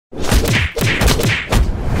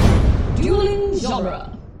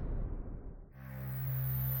genre.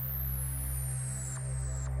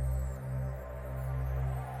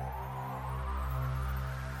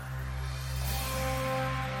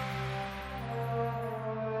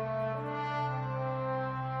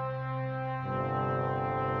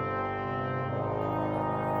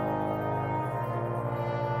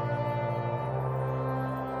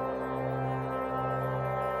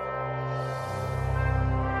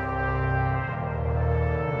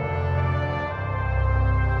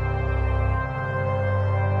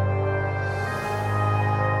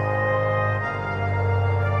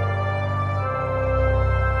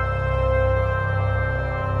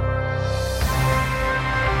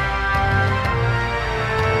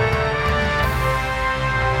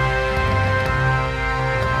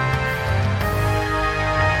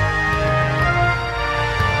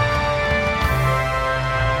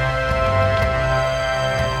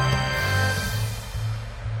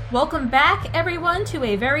 Welcome back, everyone, to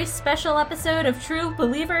a very special episode of True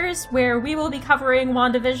Believers, where we will be covering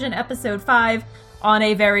WandaVision Episode 5 on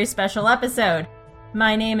a very special episode.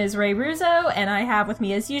 My name is Ray Russo, and I have with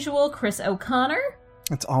me, as usual, Chris O'Connor.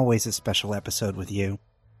 It's always a special episode with you.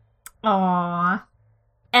 Aww.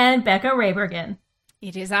 And Becca Raybergen.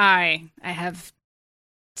 It is I. I'm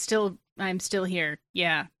still here.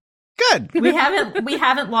 Yeah. Good. We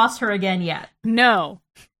haven't lost her again yet. No.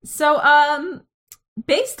 So,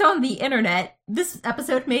 based on the internet, this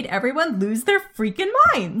episode made everyone lose their freaking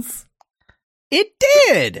minds. It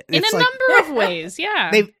did! In a number of ways, yeah.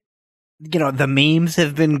 The memes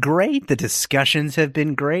have been great. The discussions have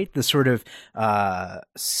been great. The sort of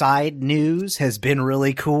side news has been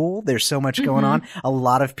really cool. There's so much going on. A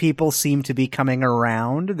lot of people seem to be coming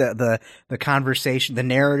around. The conversation, the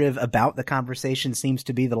narrative about the conversation seems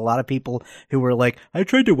to be that a lot of people who were like, I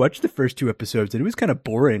tried to watch the first 2 episodes and it was kind of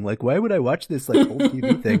boring. Like, why would I watch this whole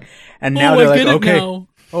TV thing? And now they're like, okay. Now.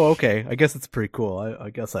 Oh, okay. I guess it's pretty cool.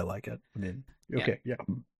 I guess I like it. I mean, okay. Yeah.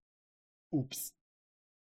 Oops.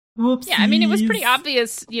 Whoopsies. Yeah, I mean, it was pretty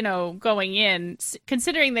obvious, going in,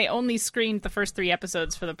 considering they only screened the first 3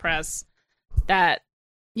 episodes for the press, that,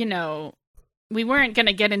 we weren't going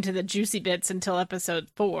to get into the juicy bits until episode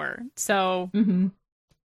 4. So, And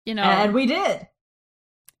we did.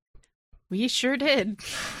 We sure did.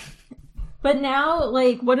 But now,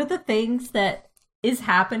 one of the things that is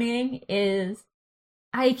happening is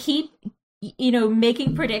I keep,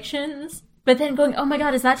 making predictions, but then going, oh my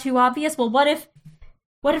god, is that too obvious? Well, what if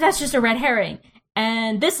that's just a red herring?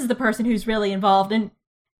 And this is the person who's really involved. And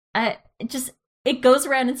it goes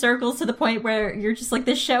around in circles to the point where you're just like,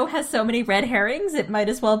 this show has so many red herrings, it might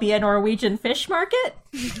as well be a Norwegian fish market.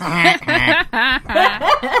 And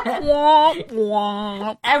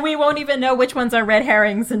we won't even know which ones are red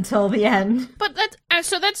herrings until the end. But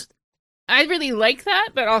I really like that,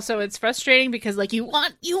 but also it's frustrating because, you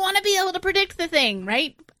want to be able to predict the thing,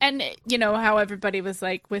 right? And, how everybody was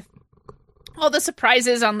like, with all the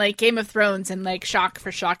surprises on Game of Thrones and shock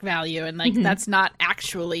for shock value, and that's not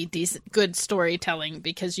actually good storytelling,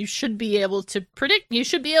 because you should be able to predict, you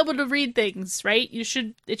should be able to read things, right?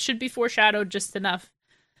 It should be foreshadowed just enough.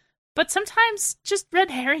 But sometimes just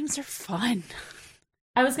red herrings are fun.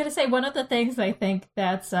 I was gonna say, one of the things I think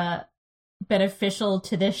that's beneficial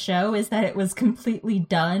to this show is that it was completely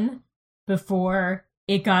done before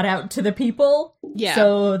it got out to the people. Yeah.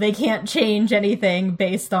 So they can't change anything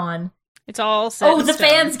based on, it's all set in the stone.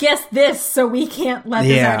 fans guessed this, so we can't let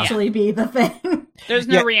this actually be the thing. There's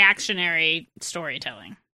no reactionary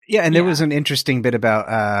storytelling. Yeah, and there was an interesting bit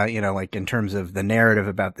about, in terms of the narrative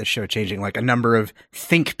about the show changing, a number of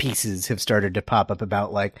think pieces have started to pop up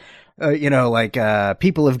about,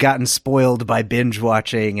 people have gotten spoiled by binge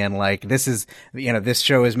watching, and this is, this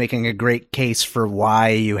show is making a great case for why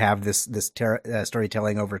you have this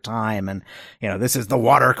storytelling over time, and this is the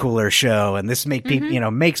water cooler show, and this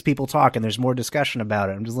makes people talk, and there's more discussion about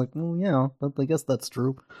it. I'm just like, well, I guess that's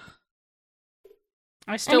true.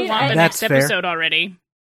 I still want the next episode already.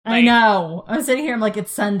 I know. I'm sitting here, I'm like,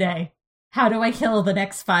 it's Sunday. How do I kill the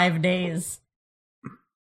next 5 days?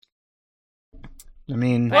 I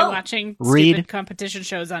mean, by watching stupid competition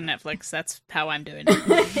shows on Netflix. That's how I'm doing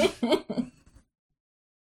it.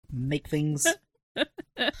 Make things.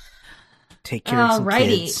 Take care of some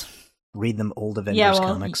kids. Read them old Avengers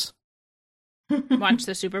comics. Watch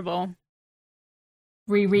the Super Bowl.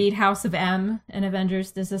 Reread House of M and Avengers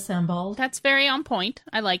Disassembled. That's very on point.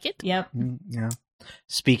 I like it. Yep. Yeah.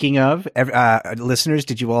 Speaking of, listeners,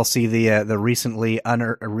 did you all see the recently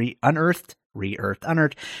unearthed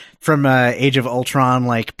unearthed from Age of Ultron,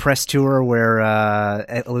 like press tour where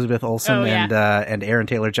Elizabeth Olsen and Aaron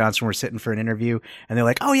Taylor Johnson were sitting for an interview, and they're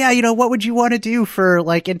like, "Oh yeah, what would you want to do for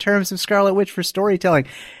like in terms of Scarlet Witch for storytelling?"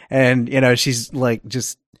 And she's like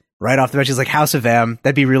just. Right off the bat, she's like, House of M.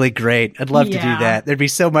 That'd be really great. I'd love to do that. There'd be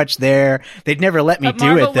so much there. They'd never let me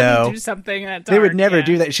do it, though. Do something that dark, they would never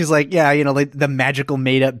do that. She's like, like the magical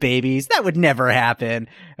made-up babies. That would never happen.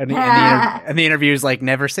 And the interview's like,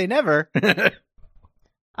 never say never.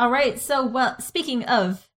 All right. So, speaking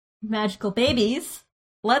of magical babies,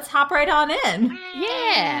 let's hop right on in.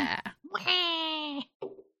 Yeah.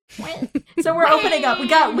 So we're opening up. We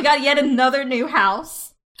got yet another new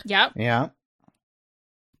house. Yep. Yeah.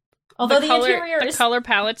 Although the interior the color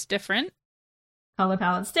palette's different.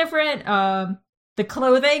 The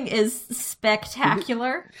clothing is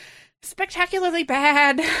spectacular. Spectacularly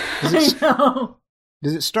bad. I know.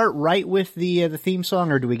 Does it start right with the theme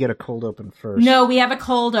song, or do we get a cold open first? No, we have a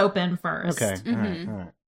cold open first. Okay. Mm-hmm.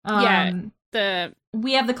 All right.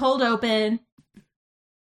 We have the cold open.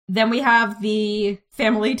 Then we have the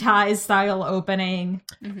Family Ties style opening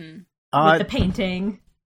with the painting.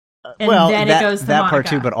 And then it goes to that Monica. part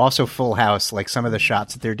too, but also Full House, like some of the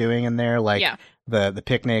shots that they're doing in there, like the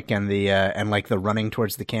picnic and the and like the running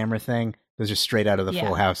towards the camera thing. Those are straight out of the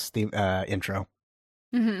Full House intro.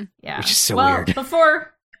 Mm-hmm. Yeah, which is so weird.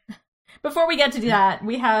 Before we get to do that,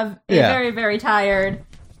 we have a very, very tired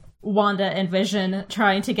Wanda and Vision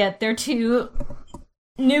trying to get their two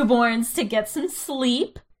newborns to get some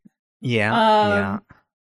sleep. Yeah,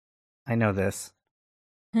 I know this.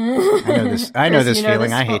 I know this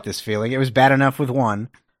feeling. I hate this feeling. It was bad enough with one,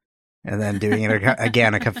 and then doing it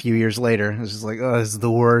again a few years later. It was just like, oh, this is the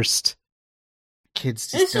worst. Kids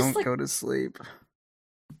just don't go to sleep.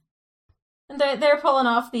 They're pulling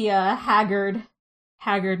off the haggard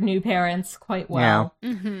new parents quite well.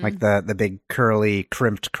 Yeah. Like the big curly,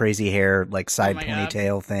 crimped, crazy hair, like side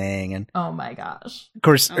ponytail thing, and oh my gosh! Of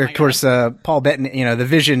course, Paul Bettany. The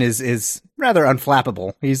Vision is rather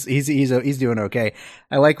unflappable. He's doing okay.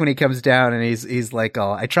 I like when he comes down and he's like,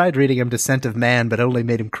 "Oh, I tried reading him Descent of Man, but it only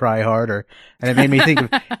made him cry harder." And it made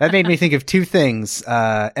me think of two things: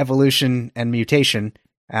 evolution and mutation.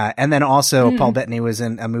 And then also, Paul Bettany was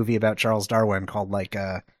in a movie about Charles Darwin called like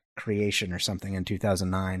Creation or something in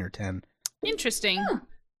 2009 or 10. Interesting.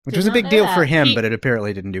 Which was a big deal for him, but it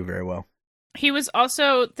apparently didn't do very well. He was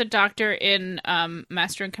also the doctor in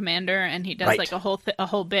Master and Commander, and he does like a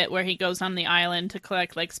whole bit where he goes on the island to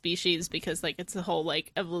collect like species because like it's a whole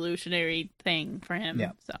like evolutionary thing for him.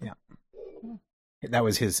 Yeah, so. yeah. That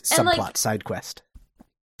was his subplot side quest.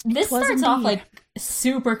 This starts off like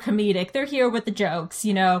super comedic. They're here with the jokes,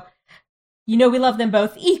 we love them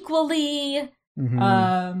both equally.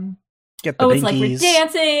 Mm-hmm. Get the binkies. It's like we're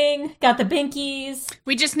dancing. Got the binkies.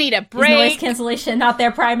 We just need a break. Noise cancellation, not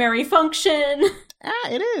their primary function.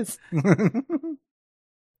 It is.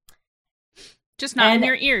 Just not in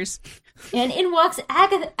your ears. And in walks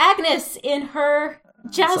Agnes in her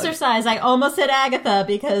jazzercise. I almost said Agatha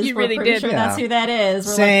because we're really pretty did. sure that's who that is.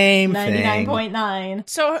 We're Same like 99.9.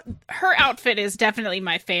 So her outfit is definitely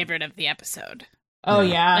my favorite of the episode. Oh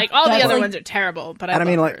yeah, like all the other ones are terrible, but I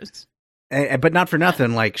love hers. But not for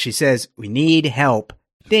nothing, like she says, we need help.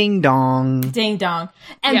 Ding dong. Ding dong.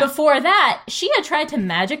 And before that, she had tried to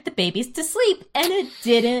magic the babies to sleep, and it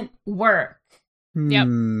didn't work. Yep.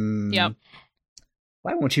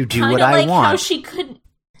 Why won't you do what I want? How she could.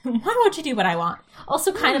 Why won't you do what I want?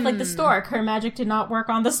 Also, kind of like the stork. Her magic did not work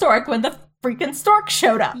on the stork when the freaking stork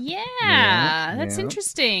showed up. Yeah, that's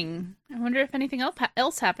interesting. I wonder if anything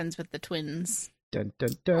else happens with the twins. Dun,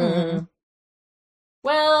 dun, dun.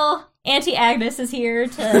 Well, Auntie Agnes is here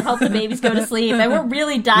to help the babies go to sleep, and we're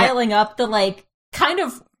really dialing up the, like, kind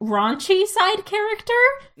of raunchy side character.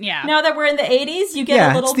 Yeah. Now that we're in the 80s, you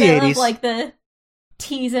get a little bit 80s. of, like, the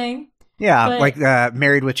teasing. Yeah, but... like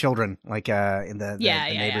Married with Children, like in the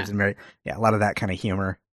Neighbors and Married. Yeah, a lot of that kind of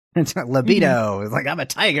humor. It's libido. It's like, I'm a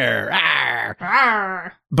tiger. Rawr.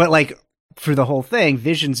 Rawr. But, like, for the whole thing,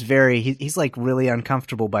 Vision's he's like really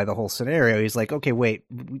uncomfortable by the whole scenario. He's like, okay, wait,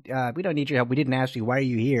 we don't need your help. We didn't ask you. Why are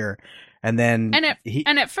you here? And then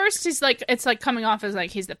at first he's like, it's like coming off as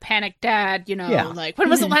like he's the panic dad, like when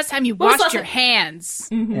was the last time you washed your hands?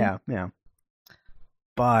 Mm-hmm. Yeah.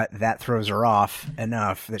 But that throws her off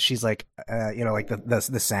enough that she's like, like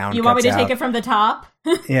the sound. You want me to out. take it from the top?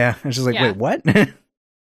 Yeah, and she's like, wait, what?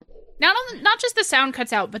 Not just the sound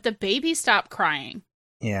cuts out, but the baby stopped crying.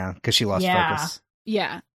 Yeah, because she lost focus.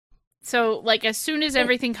 Yeah. So, like, as soon as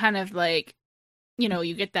everything kind of, like,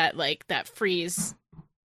 you get that, like, that freeze,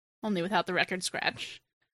 only without the record scratch.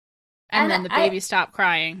 And then the baby stopped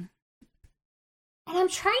crying. And I'm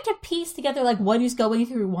trying to piece together, like, what is going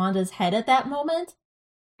through Wanda's head at that moment.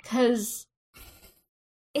 Because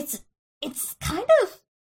it's kind of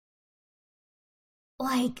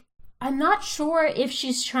like, I'm not sure if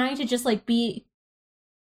she's trying to just, like, be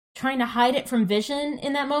trying to hide it from Vision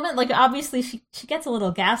in that moment. Like, obviously, she gets a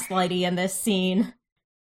little gaslighty in this scene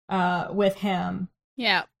with him.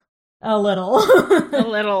 Yeah. A little. A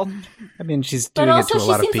little. I mean, she's doing it to a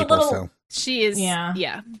lot of people, so. She is. Yeah.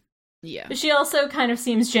 Yeah. But she also kind of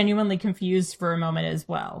seems genuinely confused for a moment as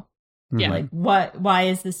well. Yeah. Like, why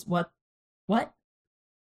is this, what?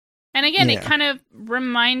 And again, it kind of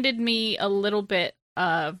reminded me a little bit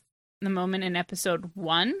of the moment in episode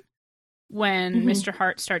 1 when Mr.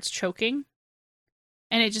 Hart starts choking.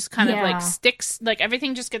 And it just kind of like sticks, like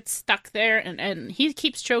everything just gets stuck there, and he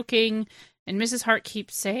keeps choking, and Mrs. Hart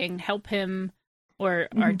keeps saying, help him, or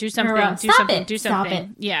do something, do something, do something. Stop it.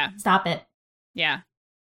 Yeah. Stop it. Yeah.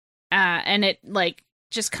 And it like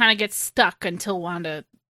just kind of gets stuck until Wanda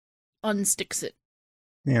unsticks it.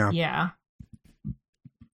 Yeah. Yeah.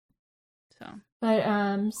 So.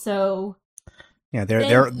 But so yeah,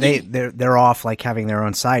 they're off like having their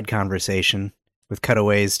own side conversation with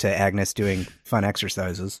cutaways to Agnes doing fun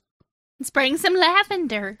exercises. Spraying some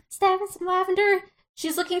lavender. Stabbing some lavender.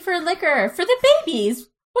 She's looking for liquor for the babies.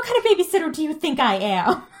 What kind of babysitter do you think I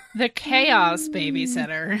am? The chaos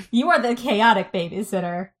babysitter. You are the chaotic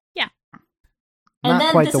babysitter. Yeah. And not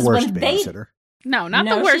then quite this the is worst when babysitter. No, not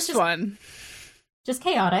No, the she's worst just- one. Just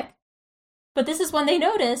chaotic. But this is when they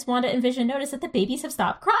notice, Wanda and Vision notice that the babies have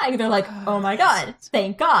stopped crying. They're like, oh my god,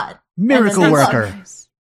 thank God. Miracle And then they worker. look,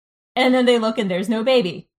 and then they look and there's no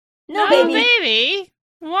baby. No, No baby. baby.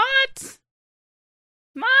 What?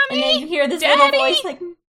 Mommy? And then you hear this Daddy? little voice like,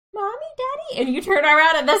 Mommy, Daddy? And you turn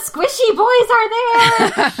around and the squishy boys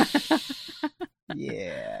are there.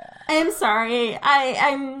 Yeah. I'm sorry.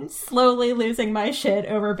 I'm slowly losing my shit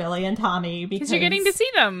over Billy and Tommy because you're getting to see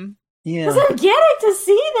them. Yeah. I'm getting to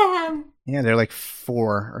see them. Yeah, they're like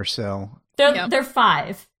 4 or so. They're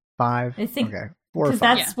 5. 5? I think- Okay. 4 or Because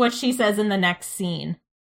 5. that's what she says in the next scene.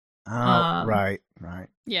 Oh, right.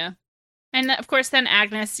 Yeah. And of course, then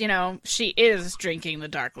Agnes, she is drinking the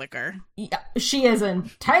dark liquor. Yeah, she is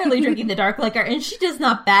entirely drinking the dark liquor, and she does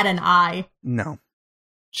not bat an eye. No.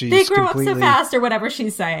 She's They grow up completely, so fast, or whatever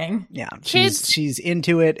she's saying. Yeah, Kids- she's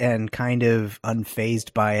into it and kind of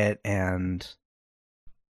unfazed by it, and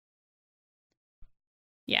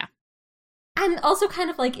Yeah. I'm also kind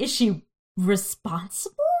of like, is she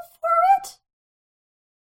responsible for it?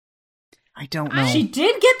 I don't know. She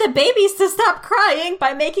did get the babies to stop crying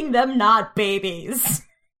by making them not babies.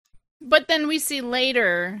 But then we see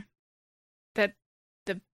later that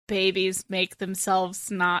the babies make themselves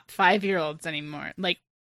not 5-year-olds anymore. Like,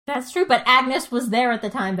 That's true, but Agnes was there at the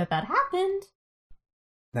time that happened.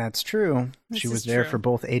 That's true. This She is was there true. for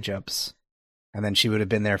both age ups, and then she would have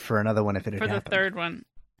been there for another one if it had for the happened. third one.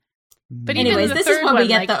 But Mm. even Anyways, the this is third when we one,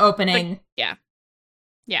 get like, the opening. Yeah.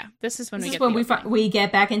 Yeah, this is when This we is get when the we opening. we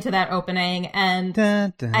get back into that opening, and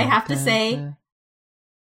Dun, dun, I have to dun, say- dun.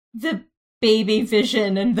 the baby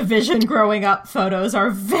Vision and the Vision growing up photos are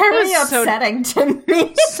very It was so- upsetting to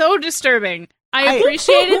me. So disturbing. I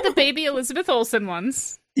appreciated the baby Elizabeth Olsen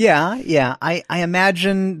ones. Yeah. I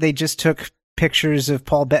imagine they just took pictures of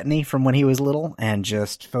Paul Bettany from when he was little and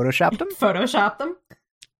just photoshopped them. Photoshop them.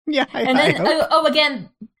 Yeah, And then, I hope. again,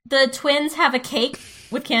 the twins have a cake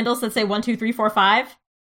with candles that say 1, 2, 3, 4, 5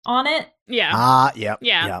 on it. Yeah. Yep.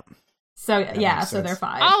 Yeah. Yep. So, That yeah, makes so sense. they're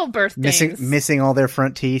 5. All birthdays. Missing all their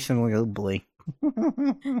front teeth and like, oh boy.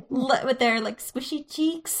 With their, like, squishy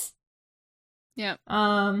cheeks. Yeah.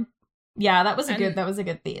 Yeah, that was a And-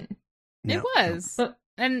 good theme. It was. So-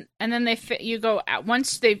 And then you go out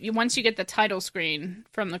once you get the title screen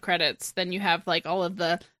from the credits, then you have like all of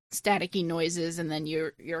the staticky noises, and then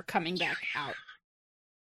you're coming back out.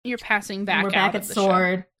 You're passing back. And we're out back of at the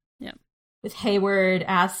Sword. show. Yep. With Hayward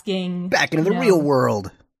asking... Back into the you know, real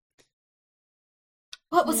world.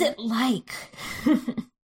 What was it like?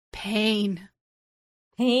 Pain.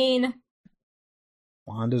 Pain.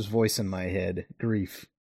 Wanda's voice in my head. Grief.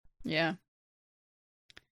 Yeah.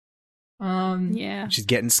 Yeah. She's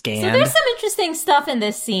getting So scanned. there's some interesting stuff in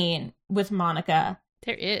this scene with Monica.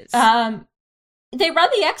 There is. They run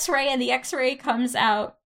the X-ray, and the X-ray comes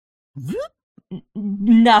out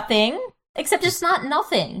nothing, except it's not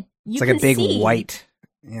nothing. You It's like a can big see. white.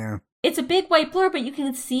 Yeah. It's a big white blur, but you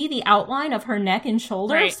can see the outline of her neck and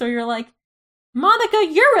shoulder. Right. So you're like, Monica,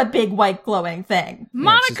 you're a big white glowing thing.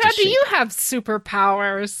 Monica, just a do you have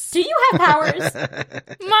superpowers? Do you have powers?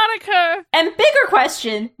 Monica. And bigger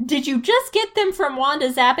question, did you just get them from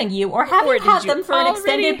Wanda zapping you, or have Or you did had you them for an already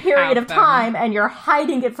extended period have of them? time and you're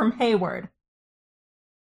hiding it from Hayward?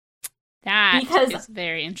 That Because- is a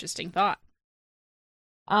very interesting thought.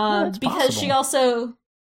 That's because she possible. also,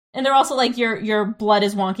 and they're also like, your blood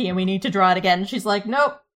is wonky and we need to draw it again. And she's like,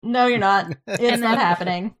 nope, no, you're not. It's not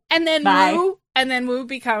happening. And then Bye. Wu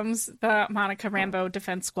becomes the Monica Rambeau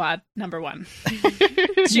Defense Squad #1. She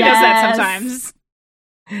does Yes. that sometimes.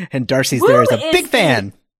 And Darcy's Wu there as a is big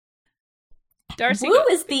fan. Darcy. Wu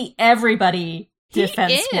is the everybody He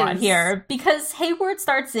defense squad is. here because Hayward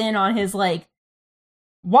starts in on his like,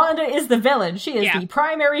 Wanda is the villain. She is Yeah. the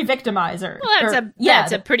primary victimizer. Well,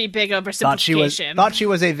 that's a pretty big Thought she oversimplification.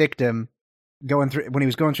 was a victim. When he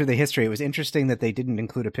was going through the history, it was interesting that they didn't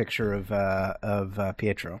include a picture of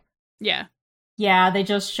Pietro. Yeah. Yeah, they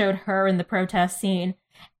just showed her in the protest scene.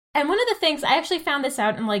 And one of the things, I actually found this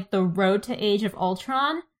out in like the Road to Age of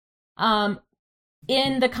Ultron.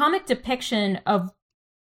 In the comic depiction of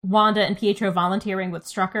Wanda and Pietro volunteering with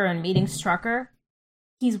Strucker and meeting Strucker,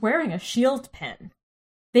 he's wearing a shield pin.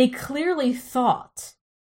 They clearly thought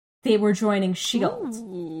they were joining S.H.I.E.L.D.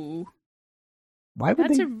 Ooh. Why would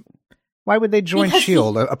That's they? a Why would they join Because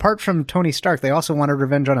Shield? Apart from Tony Stark, they also wanted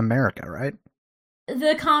revenge on America, right?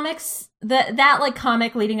 The comics, that like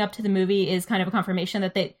comic leading up to the movie is kind of a confirmation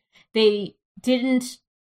that they didn't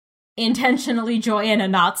intentionally join a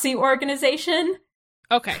Nazi organization.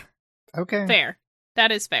 okay. Okay. Fair.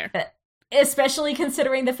 That is fair. Especially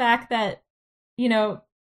considering the fact that, you know,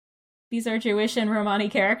 these are Jewish and Romani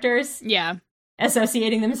characters. Yeah.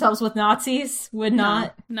 Associating themselves with Nazis would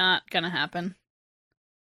not. No, not gonna happen.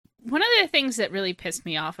 One of the things that really pissed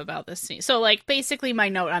me off about this scene. So, like, basically, my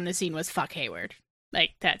note on the scene was "fuck Hayward."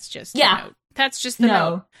 Like, that's just Yeah. the note. That's just the No.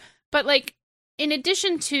 note. But like, in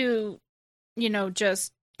addition to, you know,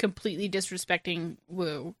 just completely disrespecting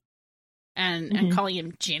Wu and Mhm. calling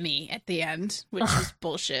him Jimmy at the end, which is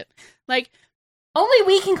bullshit. Like, Only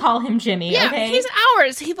we can call him Jimmy, yeah, okay? he's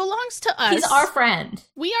ours. He belongs to us. He's our friend.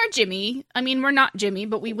 We are Jimmy. I mean, we're not Jimmy,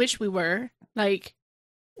 but we wish we were. Like,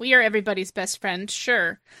 we are everybody's best friend,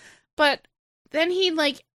 sure. But then he,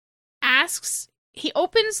 like, he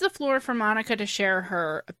opens the floor for Monica to share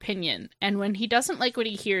her opinion. And when he doesn't like what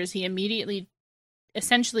he hears, he immediately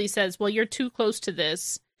essentially says, well, you're too close to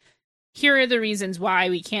this. Here are the reasons why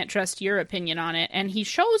we can't trust your opinion on it. And he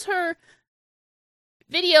shows her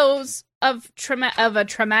videos of a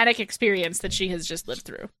traumatic experience that she has just lived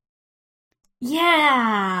through.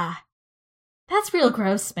 Yeah. That's real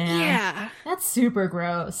gross, man. Yeah. That's super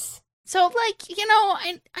gross. So, like, you know,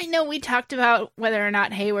 I know we talked about whether or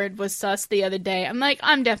not Hayward was sus the other day.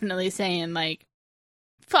 I'm definitely saying, like,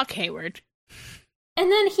 fuck Hayward.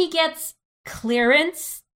 And then he gets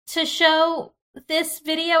clearance to show this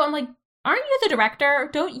video. I'm like, aren't you the director?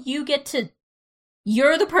 Don't you get to...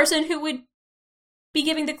 You're the person who would be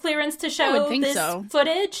giving the clearance to I show would think this so.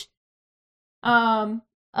 footage?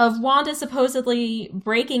 Of Wanda supposedly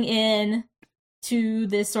breaking in to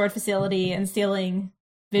this sword facility and stealing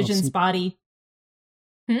Vision's body.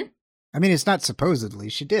 I mean, it's not supposedly.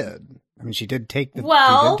 She did. I mean, she did take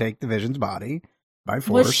the Vision's body by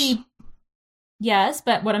force. Was she... Yes,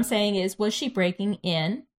 but what I'm saying is, was she breaking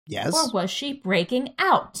in Yes. or was she breaking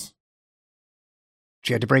out?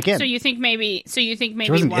 She had to break in. So you think maybe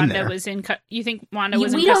wasn't in Wanda there. was in... you think Wanda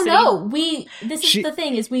was in We don't custody? know. This is She- the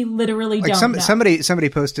thing, is we literally like don't know. somebody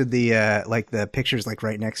posted the like the pictures like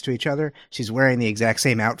right next to each other. She's wearing the exact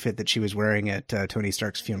same outfit that she was wearing at Tony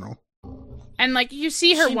Stark's funeral. And, like, you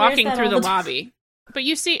see her She wears walking that through all the the time. lobby. But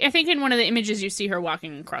you see... I think in one of the images you see her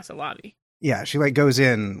walking across the lobby. Yeah, she like goes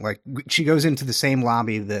in she goes into the same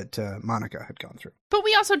lobby that Monica had gone through. But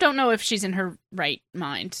we also don't know if she's in her right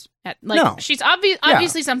mind. No. She's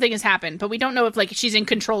obviously something has happened, but we don't know if, like, she's in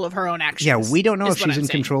control of her own actions. Yeah, we don't know is if what she's I'm in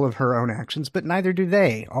saying. control of her own actions, but neither do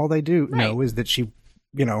they. All they do know Right. is that she,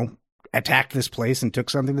 you know, attacked this place and took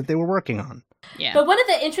something that they were working on. Yeah. But one of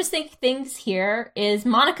the interesting things here is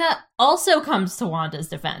Monica also comes to Wanda's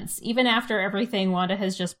defense, even after everything Wanda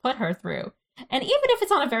has just put her through. And even if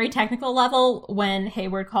it's on a very technical level, when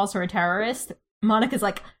Hayward calls her a terrorist, Monica's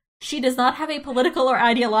like, she does not have a political or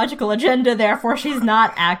ideological agenda, therefore she's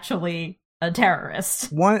not actually a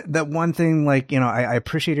terrorist. One thing, like, you know, I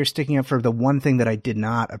appreciate her sticking up for. The one thing that I did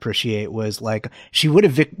not appreciate was, like,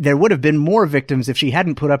 there would have been more victims if she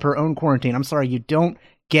hadn't put up her own quarantine. I'm sorry, you don't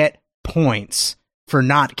get points for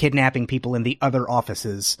not kidnapping people in the other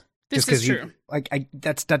offices. This just 'cause is true.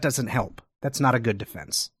 That doesn't help. That's not a good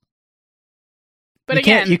defense. But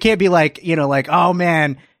You can't be like, you know, like, oh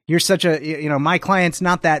man, you're such a, you know, my client's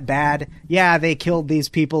not that bad. Yeah, they killed these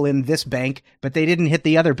people in this bank, but they didn't hit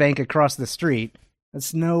the other bank across the street.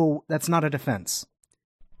 That's not a defense.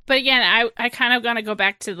 But again, I kind of gonna go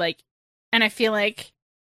back to, like, and I feel like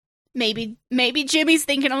maybe Jimmy's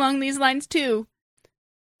thinking along these lines too.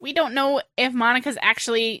 we don't know if Monica's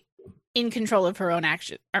actually in control of her own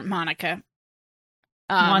action. Or Monica.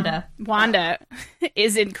 Wanda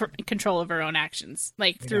is in control of her own actions,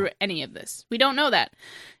 like through any of this. We don't know that.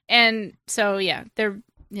 And so, yeah, they're,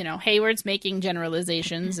 Hayward's making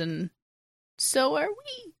generalizations, and so are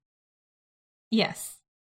we. Yes.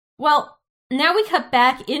 Well, now we cut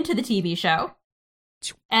back into the TV show.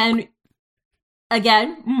 And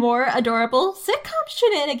again, more adorable sitcom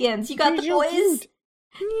shenanigans. You got the boys.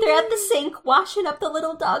 They're at the sink washing up the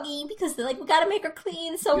little doggy because they're like, we gotta make her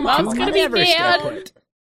clean so Mom's gonna be mad.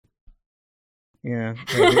 Yeah,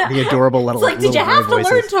 the adorable little. It's like, did you have to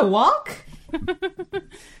learn to walk?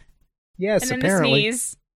 Yes, and then apparently. A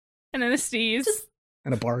sneeze. And then a sneeze.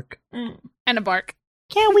 And a bark. And a bark.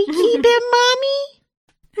 Can we keep him,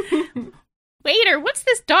 Mommy? Waiter, what's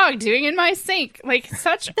this dog doing in my sink? Like,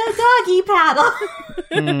 such... The doggy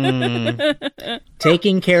paddle!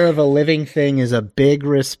 Taking care of a living thing is a big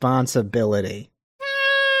responsibility.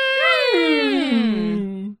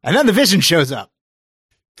 And then the Vision shows up.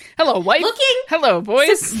 Hello, wife. Hello,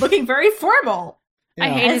 boys. Looking very formal. I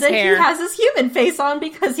hate his hair. He has his human face on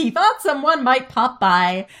because he thought someone might pop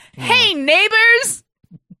by. Hey, neighbors!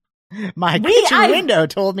 My kitchen window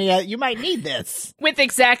told me you might need this. With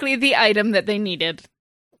exactly the item that they needed.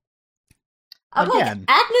 I'm like,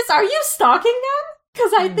 Agnes, are you stalking them?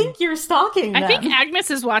 Because I think you're stalking them. I think Agnes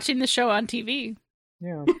is watching the show on TV.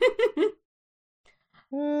 Yeah.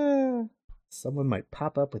 Someone might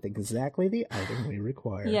pop up with exactly the item we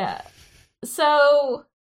require. Yeah. So,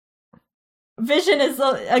 Vision's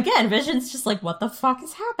just like, what the fuck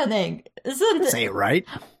is happening? This ain't right.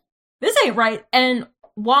 This ain't right. And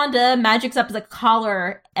Wanda magics up the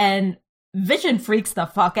collar, and Vision freaks the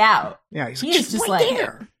fuck out. Yeah, he's just right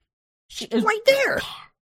there. She's right there.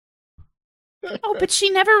 Oh, but she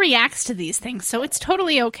never reacts to these things, so it's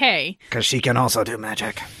totally okay. Because she can also do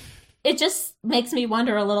magic. It just makes me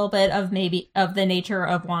wonder a little bit of the nature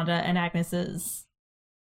of Wanda and Agnes's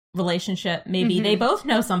relationship. Maybe they both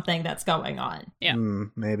know something that's going on. Yeah,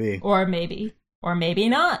 maybe, or maybe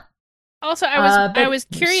not. Also, I was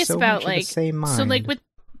curious about with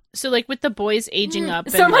the boys aging up.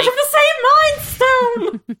 So much of the same mind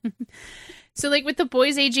stone. So with the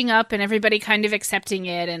boys aging up and everybody kind of accepting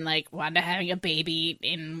it, and Wanda having a baby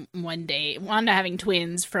in one day, Wanda having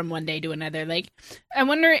twins from one day to another. I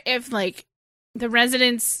wonder if the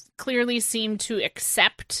residents clearly seem to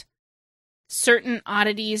accept certain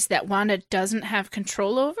oddities that Wanda doesn't have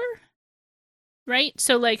control over. Right?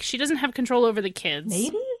 So she doesn't have control over the kids.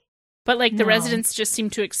 Maybe. But, the residents just seem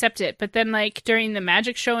to accept it. But then, during the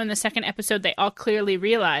magic show in the second episode, they all clearly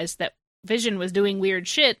realized that Vision was doing weird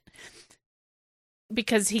shit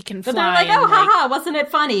because he can fly. But they're like, oh, haha, wasn't it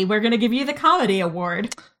funny? We're going to give you the comedy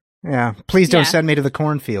award. Yeah, please don't send me to the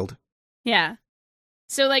cornfield. Yeah.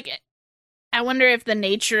 So, I wonder if the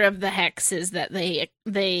nature of the Hex is that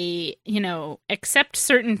they accept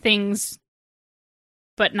certain things,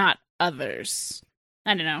 but not others.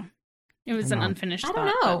 I don't know. It was an unfinished thought.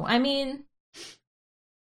 I don't know. I mean,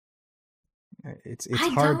 it's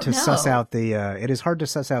hard to suss out it is hard to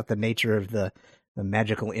suss out the nature of the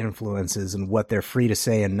magical influences and what they're free to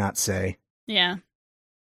say and not say. Yeah.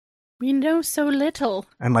 We know so little.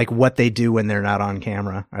 And what they do when they're not on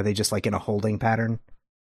camera. Are they just in a holding pattern?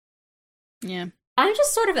 Yeah. I'm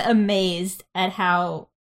just sort of amazed at how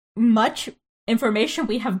much information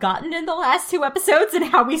we have gotten in the last 2 episodes and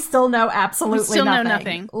how we still know absolutely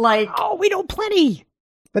nothing. We know plenty.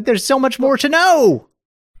 But there's so much more to know.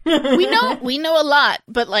 we know a lot,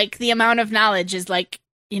 but the amount of knowledge is the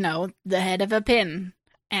head of a pin,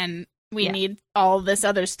 and we need all this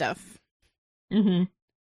other stuff. Mm-hmm.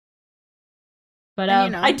 But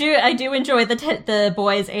I do enjoy the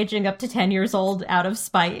boys aging up to 10 years old out of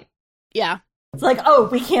spite. Yeah. It's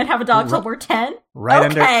we can't have a dog till we're 10? Right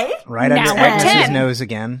under Agnes's nose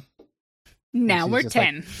again. Now we're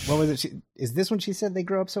 10. What was it? Is this when she said they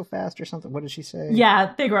grow up so fast or something? What did she say?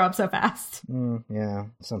 Yeah, they grow up so fast. Yeah,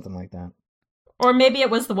 something like that. Or maybe it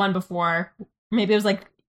was the one before. Maybe it was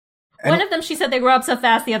one of them, she said they grow up so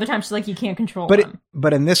fast. The other time, she's you can't control them.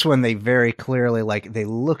 But in this one, they very clearly, they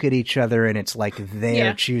look at each other and it's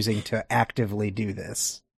they're choosing to actively do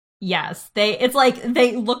this. Yes, they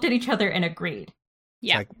looked at each other and agreed.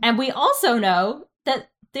 Yeah. And we also know that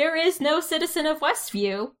there is no citizen of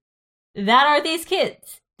Westview that are these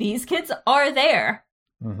kids. These kids are there.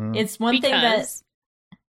 Mm-hmm. It's one thing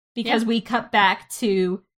because we cut back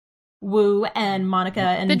to Wu and Monica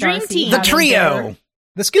and the Dream Darcy Team. The trio!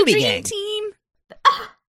 The Scooby Gang! Team!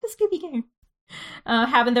 The Scooby Gang.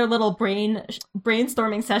 Having their little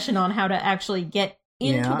brainstorming session on how to actually get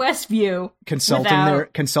into Westview.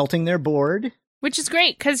 Consulting their board. Which is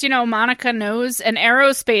great because, Monica knows an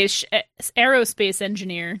aerospace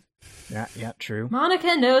engineer. Yeah, true.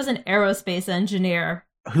 Monica knows an aerospace engineer.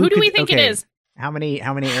 Who do we think it is? How many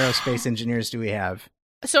aerospace engineers do we have?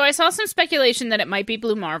 So I saw some speculation that it might be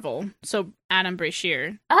Blue Marvel, so Adam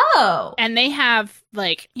Brashear. Oh, And they have,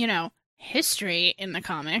 history in the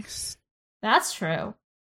comics. that's true.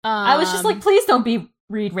 I was just like, please don't be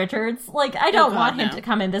Reed Richards. Like, I don't want him to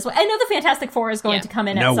come in this way. I know the Fantastic Four is going to come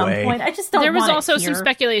in at some point. I just don't There was want also it here. some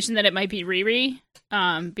speculation that it might be Riri,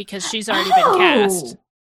 because she's already been cast.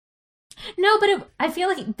 No, but I feel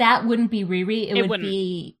like that wouldn't be Riri. It would wouldn't.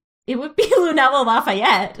 be Lunella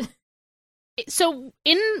Lafayette. So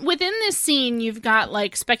within this scene, you've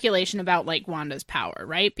got speculation about Wanda's power,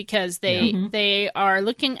 right? Because they are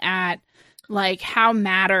looking at how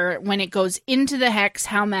matter, when it goes into the hex,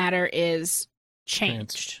 how matter is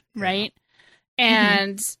changed, right?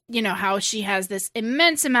 And how she has this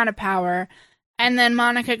immense amount of power, and then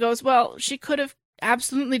Monica goes, well, she could have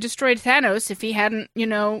absolutely destroyed Thanos if he hadn't,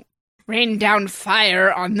 rained down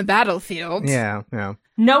fire on the battlefield. Yeah.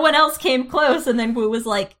 No one else came close, and then Wu was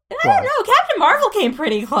like, I don't know, Captain Marvel came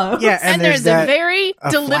pretty close. Yeah, And there's a very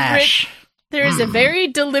deliberate flash. there is a very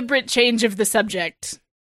deliberate change of the subject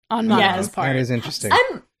on Monica's part. That is interesting.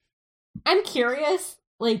 I'm curious,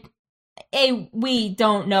 we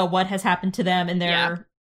don't know what has happened to them in their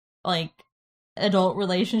adult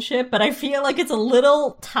relationship, but I feel like it's a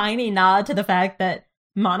little tiny nod to the fact that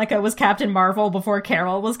Monica was Captain Marvel before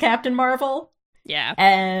Carol was Captain Marvel. Yeah.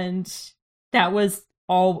 And that was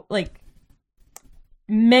all,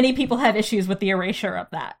 many people have issues with the erasure of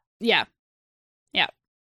that. Yeah.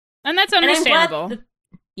 And that's understandable.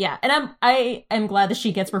 I am glad that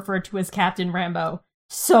she gets referred to as Captain Rambo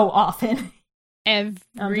so often. I'm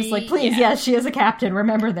just like, please, yes, she is a captain.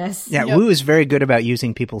 Remember this. Yeah, Wu is very good about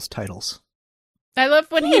using people's titles. I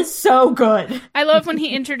love when he is so good. I love when he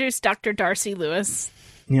introduced Dr. Darcy Lewis.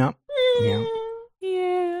 Yeah. Yeah.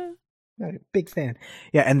 Big fan.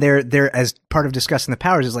 Yeah, and they're as part of discussing the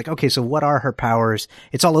powers is okay, so what are her powers?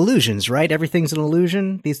 It's all illusions, right? Everything's an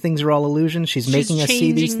illusion. These things are all illusions. She's making us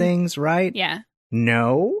see these things, right? Yeah.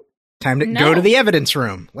 No. Time to go to the evidence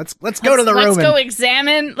room. Let's go to the room.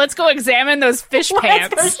 Let's go examine those fish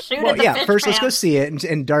pants. Let's go see it.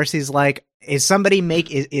 And Darcy's like, is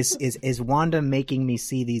Wanda making me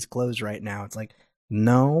see these clothes right now? It's like,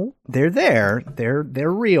 no, they're there. They're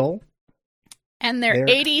real. And they're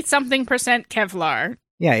 80-something% Kevlar.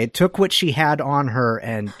 Yeah, it took what she had on her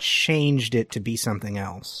and changed it to be something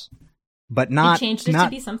else. But not... changed it to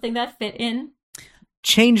be something that fit in?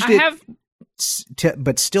 Changed it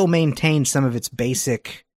but still maintained some of its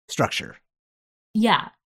basic structure. Yeah.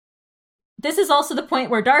 This is also the point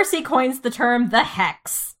where Darcy coins the term the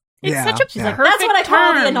hex. It's such a She's like, that's what I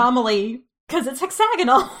call the anomaly, because it's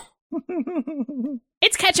hexagonal.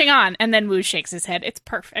 It's catching on, and then Wu shakes his head. It's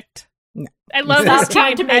perfect. No. I love Stop this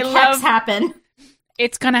trying team. to make hex happen.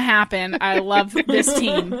 It's gonna happen. I love this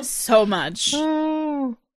team so much.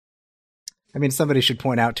 I mean, somebody should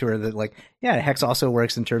point out to her that, hex also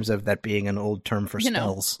works in terms of that being an old term for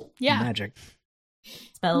spells. Magic.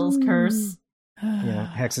 Spells, curse.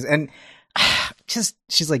 Hexes. And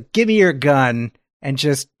she's like, give me your gun, and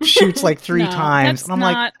just shoots 3 times. And I'm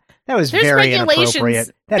like, that was very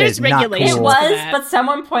inappropriate. That is not cool. It was, but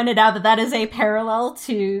someone pointed out that is a parallel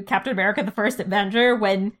to Captain America: The First Avenger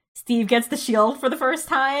when Steve gets the shield for the first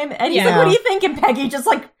time, and he's like, "What do you think?" And Peggy just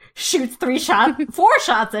shoots 4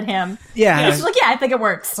 shots at him. Yeah, and she's like, "Yeah, I think it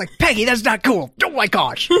works." It's like, Peggy, that's not cool. Oh my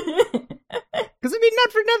gosh! Because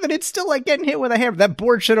not for nothing, it's still getting hit with a hammer. That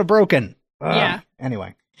board should have broken.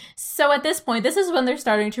 Anyway. So at this point, this is when they're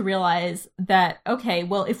starting to realize that, okay,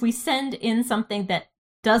 well, if we send in something that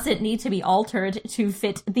doesn't need to be altered to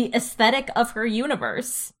fit the aesthetic of her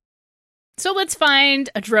universe. So let's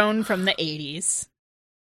find a drone from the 80s.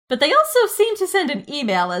 But they also seem to send an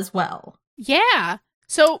email as well. Yeah.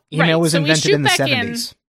 So email was invented in the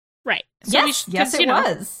 70s. Right. So yes, it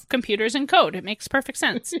was. Computers and code. It makes perfect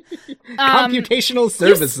sense. Computational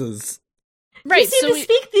services. Right. You seem to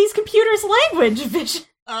speak these computers' language, Vision.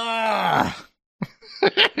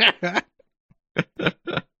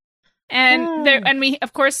 And we,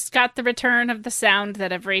 of course, got the return of the sound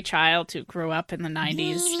that every child who grew up in the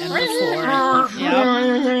 90s and before.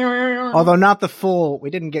 Yep. Although not the full, we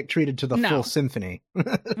didn't get treated to the full symphony.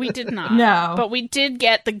 We did not. No. But we did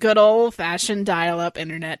get the good old-fashioned dial-up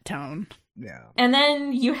internet tone. Yeah. And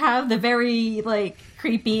then you have the very,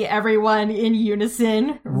 creepy everyone in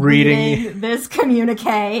unison reading this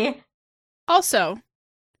communique. Also,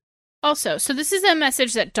 so this is a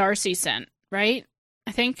message that Darcy sent, right?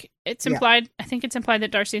 I think it's implied. I think it's implied that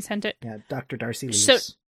Darcy sent it. Yeah, Dr. Darcy Lewis. So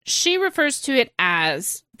she refers to it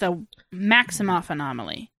as the Maximoff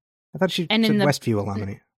anomaly. I thought she And said in the- Westview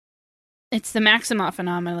anomaly. It's the Maximoff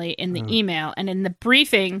anomaly in the email, and in the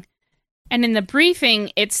briefing,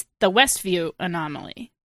 it's the Westview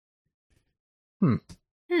anomaly.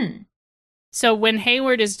 So when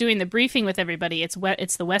Hayward is doing the briefing with everybody, it's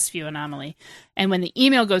the Westview anomaly, and when the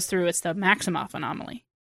email goes through, it's the Maximoff anomaly.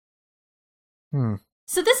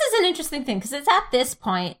 So this is an interesting thing, because it's at this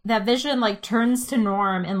point that Vision, like, turns to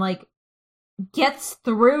Norm and, like, gets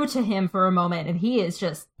through to him for a moment, and he is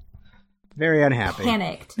just Very unhappy.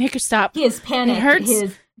 panicked. Make her stop. He is panicked. It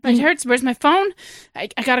hurts. It hurts. Where's my phone? I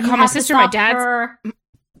gotta call my sister. My dad's.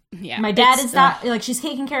 Yeah, my dad is not, like, she's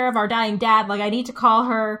taking care of our dying dad. Like, I need to call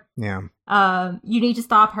her. Yeah. You need to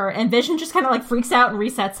stop her. And Vision just kind of, like, freaks out and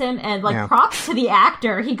resets him. And, like, Yeah. props to the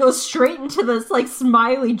actor. He goes straight into this, like,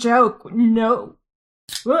 smiley joke. No.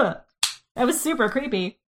 Ugh. That was super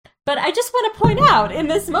creepy. But I just want to point out, in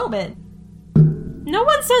this moment, no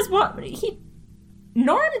one says what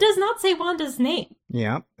Norm does not say Wanda's name.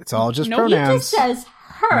 Yeah. It's all just No, He pronouns. just says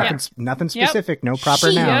her. Nothing specific. No proper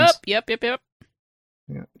She- nouns. Yep.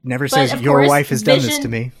 Yeah. Never But, says of your course, wife has done this Vision- to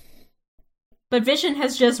me. But Vision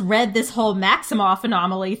has just read this whole Maximoff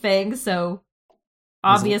anomaly thing, so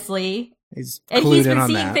obviously... He's And clued he's in been on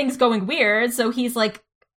seeing that. things going weird, so he's like,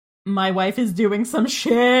 my wife is doing some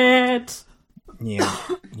shit. Yeah.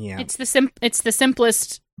 Yeah. It's the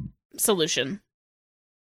simplest solution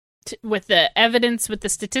with the evidence, with the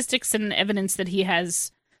statistics and evidence that he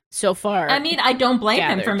has so far. I mean, I don't blame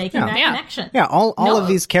him for Gathered. making that Yeah. connection. Yeah, all No. of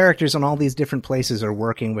these characters in all these different places are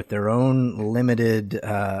working with their own limited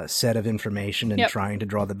set of information and Yep. trying to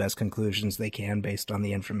draw the best conclusions they can based on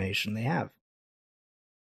the information they have.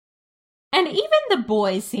 And even the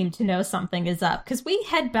boys seem to know something is up, because we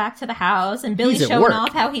head back to the house and Billy's He's at showing work.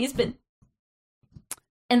 off how he's been...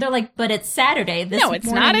 And they're like, but it's Saturday. no, it's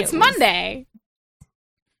not. It's Monday.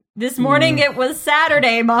 This morning it was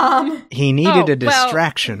Saturday, Mom. He needed Oh, a well-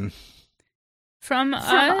 distraction. From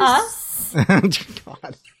From us.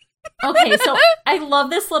 God. Okay, so I love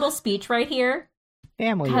this little speech right here.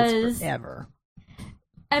 Family is 'Cause- forever.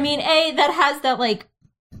 I mean, that has that, like,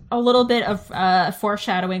 a little bit of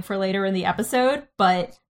foreshadowing for later in the episode,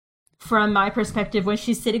 but from my perspective, when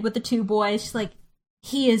she's sitting with the two boys, she's like,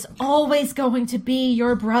 he is always going to be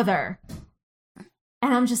your brother.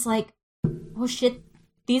 And I'm just like, oh shit,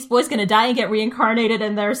 these boys gonna die and get reincarnated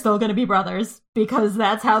and they're still gonna be brothers, because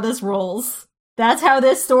that's how this rolls. That's how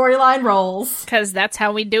this storyline rolls. Because that's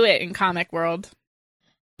how we do it in comic world.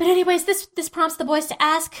 But anyways, this prompts the boys to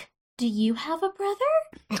ask, do you have a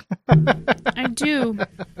brother? I do.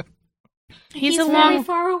 He's a very long.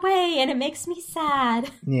 far away, and it makes me sad.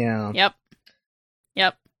 Yeah. Yep.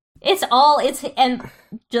 And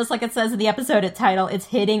just like it says in the episode title, it's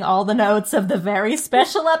hitting all the notes of the very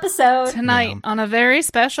special episode. Tonight on a very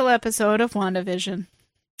special episode of WandaVision.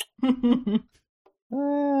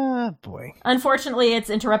 Boy. Unfortunately, it's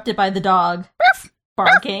interrupted by the dog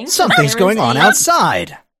barking. Something's There going is on a-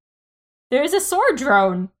 outside. There's a sword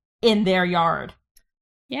drone in their yard.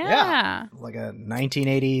 Yeah. Like a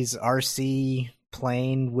 1980s RC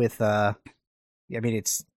plane with I mean,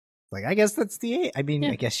 it's like, I guess that's I mean,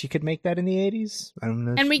 Yeah. I guess you could make that in the 80s. I don't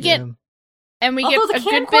know. And we get And we Although get the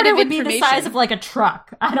a good bit camcorder of would be the information. size of like a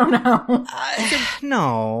truck. I don't know.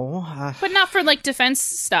 No. But not for like defense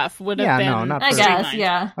stuff. Would have Yeah, been. no, not I for- guess, streamlined.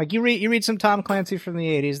 yeah. Like you read some Tom Clancy from the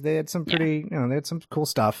 80s. They had some pretty, they had some cool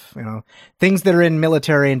stuff. Things that are in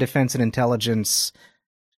military and defense and intelligence.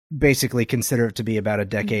 Basically, consider it to be about a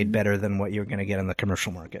decade better than what you're going to get in the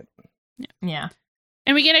commercial market. Yeah.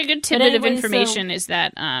 And we get a good tidbit of anyway, information is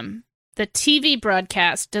that the TV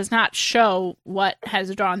broadcast does not show what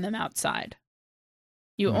has drawn them outside.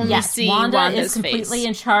 You only Yes, see Wanda Wanda's is completely face.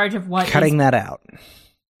 in charge of what Cutting is- that out.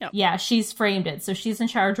 Yeah, she's framed it, so she's in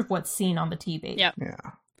charge of what's seen on the TV. Yep. Yeah.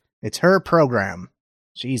 It's her program.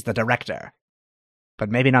 She's the director. But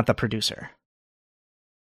maybe not the producer.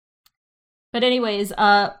 But anyways,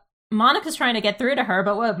 Monica's trying to get through to her,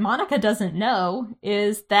 but what Monica doesn't know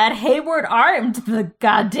is that Hayward armed the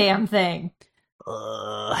goddamn thing.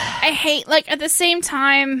 I hate at the same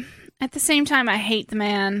time I hate the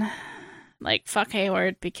man. Like, fuck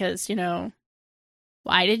Hayward, because,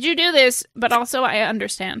 why did you do this? But also I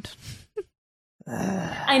understand.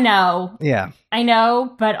 I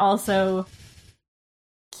know, but also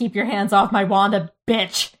keep your hands off my Wanda,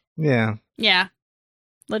 bitch. Yeah. Yeah.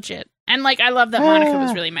 Legit. And I love that Monica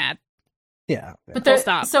was really mad. Yeah. But Full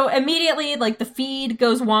stop. So immediately, the feed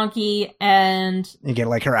goes wonky, and You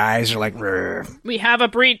get her eyes are like, "Rrr." We have a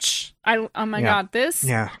breach. Oh my Yeah. god, this?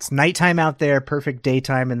 Yeah. It's nighttime out there, perfect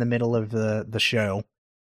daytime in the middle of the show.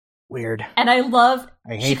 Weird. And I love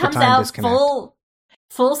I hate she the comes time out disconnect.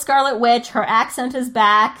 full Scarlet Witch. Her accent is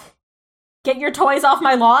back. Get your toys off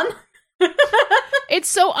my lawn. It's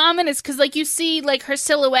so ominous because, like, you see, like, her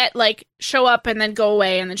silhouette, like, show up and then go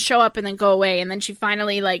away, and then show up and then go away, and then she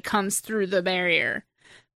finally, like, comes through the barrier,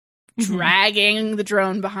 dragging the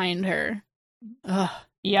drone behind her. Ugh.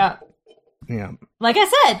 Yeah. Yeah. Like I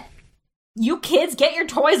said, you kids get your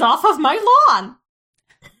toys off of my lawn.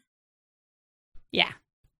 Yeah.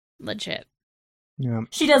 Legit. Yeah.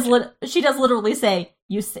 She does literally say,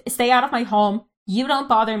 "You stay out of my home. You don't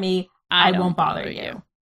bother me. I don't won't bother you."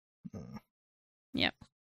 Yep.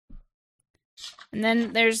 And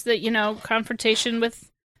then there's the, confrontation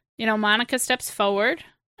with, Monica steps forward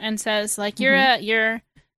and says, like, you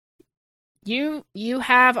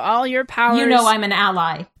have all your powers. You know I'm an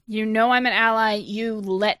ally. You know I'm an ally. You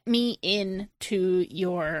let me into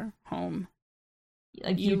your home.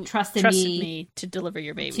 Like, you trusted me to deliver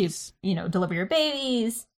your babies. To, deliver your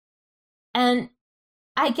babies. And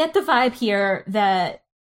I get the vibe here that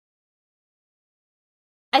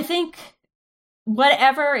I think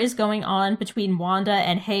whatever is going on between Wanda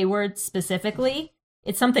and Hayward specifically,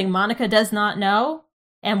 it's something Monica does not know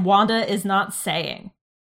and Wanda is not saying.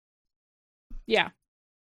 Yeah.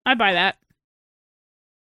 I buy that.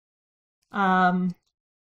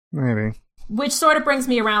 Maybe. Which sort of brings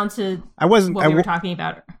me around to what we were talking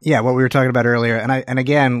about. Yeah, what we were talking about earlier. And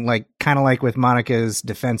again, like, kind of like with Monica's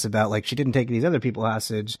defense about, like, she didn't take these other people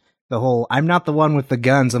hostage. The whole, I'm not the one with the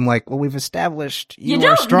guns. I'm like, well, we've established you are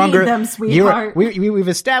don't stronger. Need them, sweetheart. We've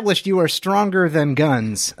established you are stronger than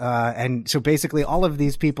guns. And so basically all of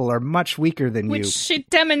these people are much weaker than you. Which she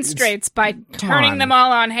demonstrates by turning them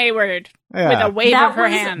all on Hayward with a wave That of her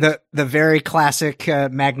was hand. The very classic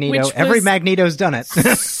Magneto. Which Every was Magneto's done it.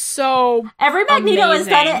 So every Magneto has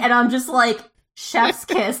done it, amazing. and I'm just like, chef's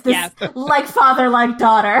kiss. This like father, like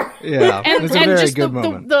daughter. Yeah, and, it's a and very just good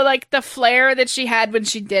moment. the flare that she had when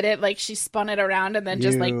she did it, like she spun it around and then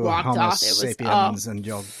just like You walked Homo off. It was sapiens and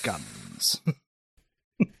your guns.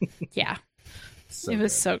 yeah, So it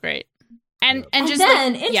was good. so great. And And just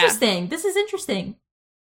then, like, interesting. This is interesting.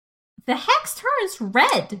 The hex turns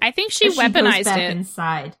red. I think she as goes weaponized back it.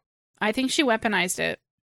 inside. I think she weaponized it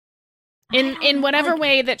in whatever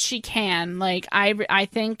way that she can. Like I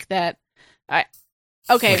think that okay.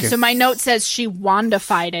 Okay. So my note says she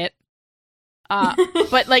Wandified it,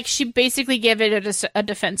 but like she basically gave it a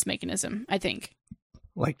defense mechanism. I think.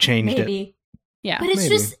 Like changed it. Maybe. Yeah, But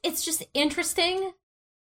Maybe. it's just interesting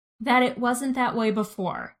that it wasn't that way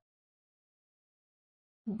before.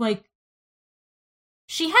 Like,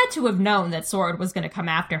 she had to have known that Sword was going to come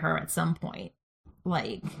after her at some point.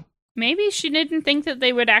 Like, maybe she didn't think that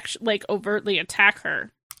they would actually like overtly attack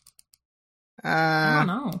her. I don't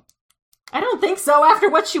know. I don't think so after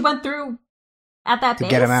what she went through at that to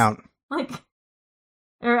base. get him out. Like,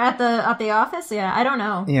 or at the office. Yeah, I don't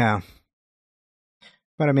know. Yeah.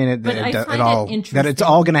 But I mean, But I it find all it interesting. that it's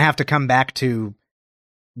all going to have to come back to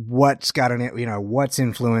what's got an what's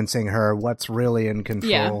influencing her, what's really in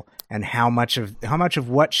control, and how much of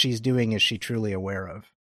what she's doing is she truly aware of?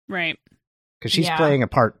 Right. Because she's Yeah. playing a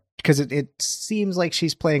part. Because it seems like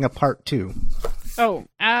she's playing a part too. Oh,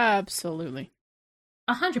 absolutely.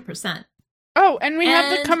 100%. Oh, and we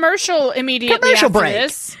have the And- commercial immediately Commercial after break.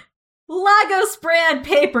 this. Lagos brand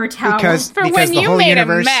paper towel. Because For when the you whole made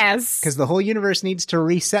universe, a mess. because the whole universe needs to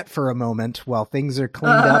reset for a moment while things are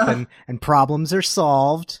cleaned up and problems are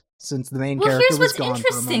solved. Since the main Well, character here's was what's gone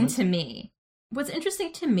interesting for a moment. to me. What's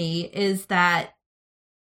interesting to me is that,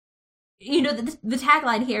 the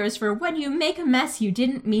tagline here is for when you make a mess you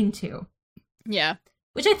didn't mean to, Yeah.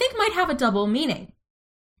 which I think might have a double meaning.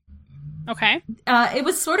 Okay. It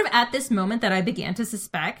was sort of at this moment that I began to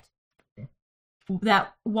suspect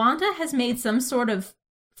that Wanda has made some sort of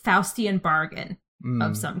Faustian bargain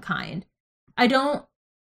of some kind.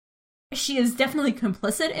 She is definitely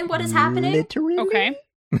complicit in what is happening. Literally? Okay.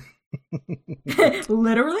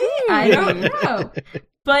 Literally? I don't know.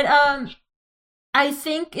 But I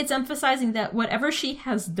think it's emphasizing that whatever she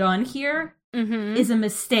has done here Mm-hmm. is a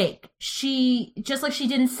mistake. She, just like she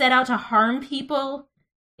didn't set out to harm people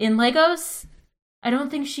in Lagos, I don't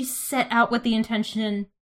think she set out with the intention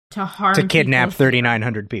to harm To kidnap people.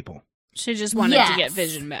 3,900 people. She just wanted to get Yes.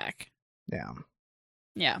 Vision back. Yeah.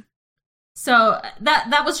 Yeah. So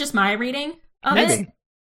that was just my reading of it. Maybe.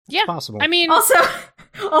 Yeah. Possible. I mean, Also,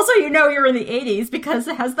 you're in the 80s because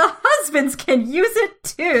it has the husbands can use it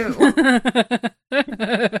too.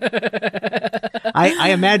 I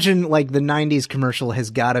imagine like the 90s commercial has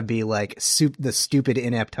got to be like the stupid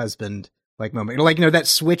inept husband like moment. Like, that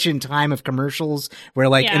switch in time of commercials where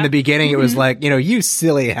like in the beginning it was like, you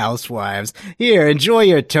silly housewives, here, enjoy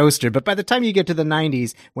your toaster. But by the time you get to the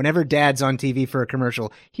 90s, whenever dad's on TV for a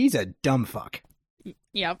commercial, he's a dumb fuck.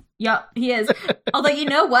 Yep, he is. Although, you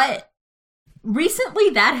know what? Recently,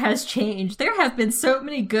 that has changed. There have been so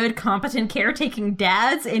many good, competent, caretaking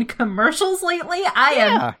dads in commercials lately. I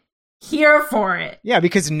am here for it. Yeah,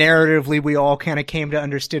 because narratively, we all kind of came to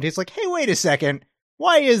understand. It's like, hey, wait a second.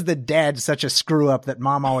 Why is the dad such a screw-up that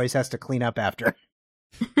mom always has to clean up after?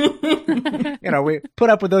 We put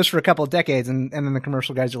up with those for a couple of decades, and then the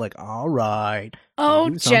commercial guys are like, all right. Oh,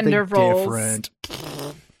 gender roles. Different.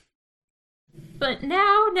 But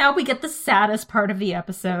now we get the saddest part of the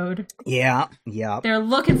episode. Yeah. They're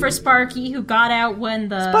looking for Sparky, who got out when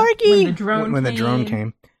the drone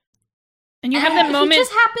came. And you have that moment. It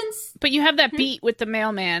just happens. But you have that beat with the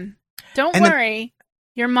mailman. Don't worry.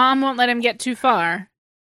 Your mom won't let him get too far.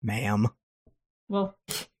 Ma'am. Well,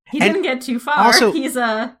 he didn't get too far. Also, he's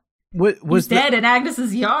dead in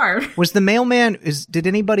Agnes's yard. Was the mailman, did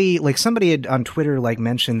anybody, like somebody had on Twitter like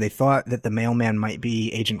mentioned they thought that the mailman might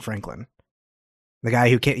be Agent Franklin? The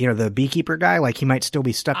guy who can't, the beekeeper guy, like he might still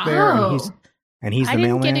be stuck there, and he's the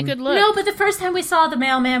mailman. I didn't get a good look. No, but the first time we saw the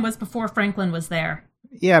mailman was before Franklin was there.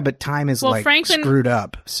 Yeah, but time is screwed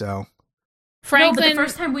up, so. Franklin but the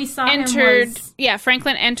first time we saw him was... Yeah,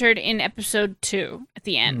 Franklin entered in episode 2 at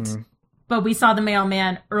the end. But we saw the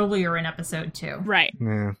mailman earlier in episode 2. Right.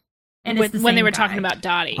 Yeah. And when they were talking about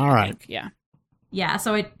Dottie. All right. Yeah. Yeah,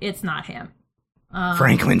 so it's not him.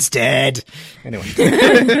 Franklin's dead. Anyway.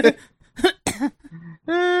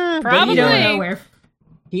 Probably. Nowhere.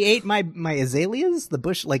 He ate my azaleas, the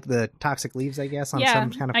bush, like the toxic leaves, I guess, on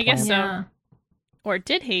some kind of plant. I guess so. Yeah. Or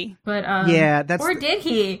did he? But that's. Or did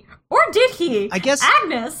he? Or did he? I guess.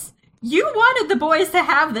 Agnes, you wanted the boys to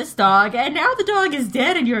have this dog, and now the dog is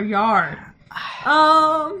dead in your yard.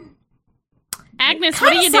 Agnes,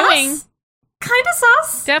 what are you doing? Kind of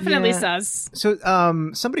sus. Definitely sus. So,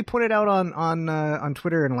 somebody pointed out on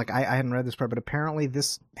Twitter, and like I hadn't read this part, but apparently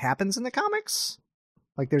this happens in the comics.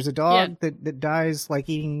 Like, there's a dog that dies, like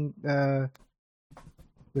eating.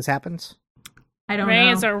 This happens. I don't Ray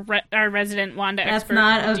know. is our resident Wanda That's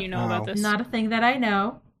expert. Do you know about this? Not a thing that I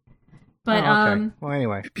know. But okay. Well,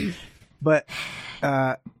 anyway, but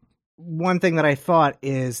one thing that I thought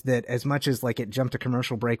is that as much as like it jumped a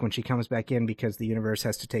commercial break when she comes back in because the universe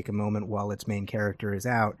has to take a moment while its main character is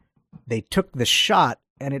out, they took the shot,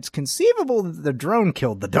 and it's conceivable that the drone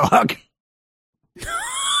killed the dog.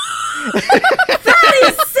 That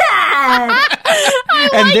is sad.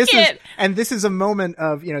 And this is a moment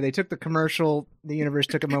of, they took the commercial, the universe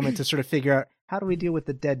took a moment to sort of figure out, how do we deal with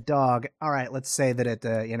the dead dog? All right, let's say that it,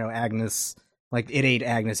 Agnes, like it ate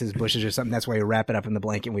Agnes's bushes or something. That's why you wrap it up in the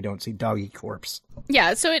blanket and we don't see doggy corpse.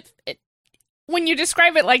 Yeah, so it when you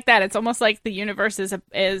describe it like that, it's almost like the universe is a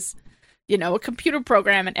computer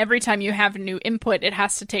program, and every time you have new input, it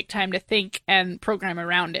has to take time to think and program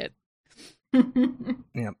around it.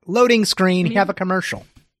 Yeah. Loading screen, have a commercial.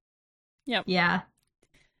 Yep. Yeah.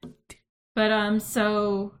 But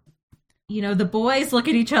so the boys look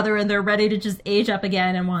at each other and they're ready to just age up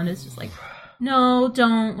again, and Wanda's just like, no,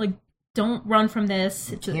 don't run from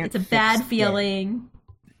this. It's a bad feeling.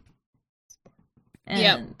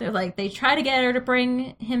 And they're like, they try to get her to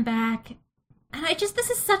bring him back. And this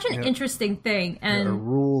is such an interesting thing. And there are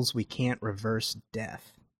rules, we can't reverse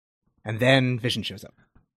death. And then Vision shows up.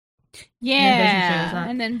 Yeah.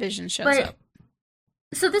 And then Vision shows up.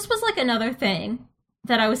 So this was like another thing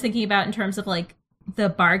that I was thinking about in terms of like the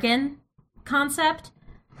bargain concept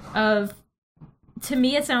of, to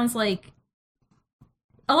me, it sounds like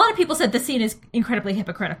a lot of people said the scene is incredibly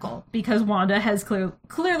hypocritical because Wanda has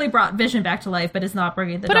clearly brought Vision back to life, but is not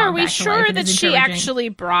bringing the dog back to life. But are we sure that she actually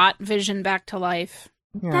brought Vision back to life?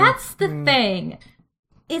 Yeah. That's the thing.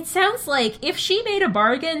 It sounds like if she made a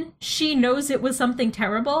bargain, she knows it was something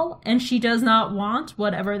terrible, and she does not want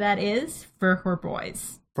whatever that is for her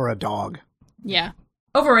boys. For a dog. Yeah.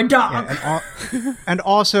 Over a dog. Yeah, and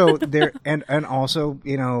also there and also,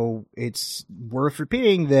 it's worth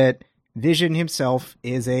repeating that Vision himself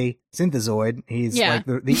is a synthezoid. He's like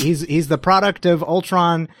he's the product of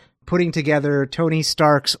Ultron putting together Tony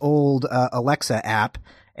Stark's old Alexa app,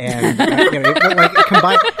 and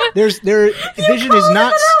combined. Vision is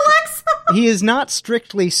not. He is not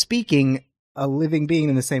strictly speaking a living being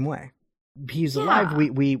in the same way. He's alive.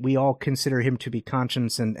 We all consider him to be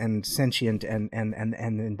conscious and sentient and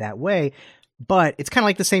in that way. But it's kind of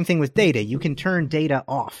like the same thing with Data. You can turn Data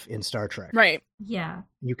off in Star Trek. Right. Yeah.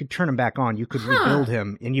 You could turn him back on. You could rebuild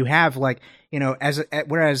him. And you have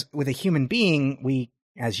whereas with a human being, we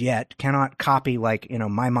as yet, cannot copy like,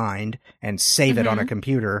 my mind and save it on a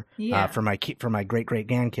computer for my great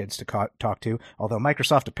grandkids to talk to. Although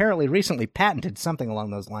Microsoft apparently recently patented something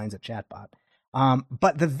along those lines at Chatbot.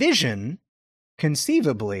 But the Vision,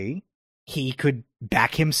 conceivably, he could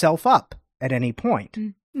back himself up at any point.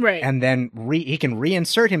 Right. And then he can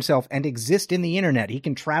reinsert himself and exist in the internet. He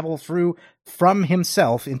can travel from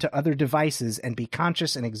himself into other devices and be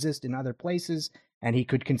conscious and exist in other places. And he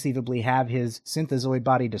could conceivably have his synthezoid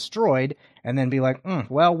body destroyed and then be like,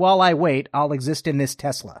 well, while I wait, I'll exist in this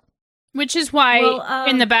Tesla. Which is why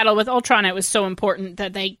in the battle with Ultron, it was so important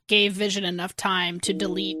that they gave Vision enough time to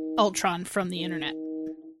delete Ultron from the internet.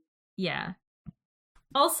 Yeah.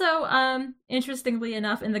 Also, interestingly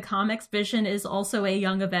enough, in the comics, Vision is also a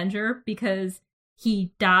young Avenger because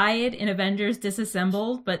he died in Avengers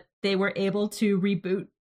Disassembled, but they were able to reboot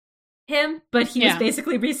him, but he was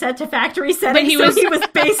basically reset to factory settings, he was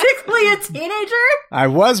basically a teenager. I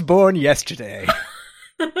was born yesterday.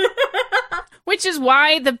 Which is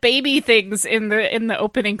why the baby things in the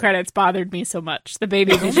opening credits bothered me so much. The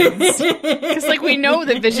baby Visions. Because, we know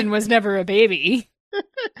that Vision was never a baby.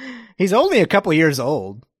 He's only a couple years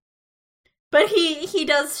old. But he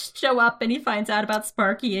does show up and he finds out about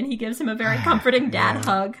Sparky and he gives him a very comforting dad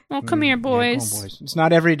hug. Well, come here, boys. Yeah, boys. It's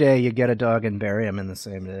not every day you get a dog and bury him in the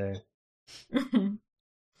same day. And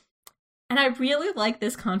I really like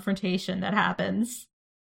this confrontation that happens.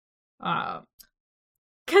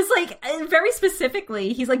 Because, very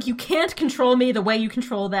specifically, he's like, you can't control me the way you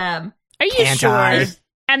control them. Are you sure?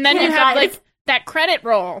 And then you have, that credit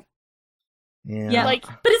roll. Yeah.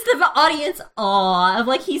 But it's the audience awe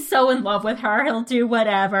of, he's so in love with her, he'll do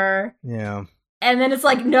whatever. Yeah. And then it's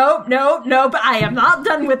like, no, but I am not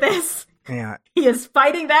done with this. Yeah. He is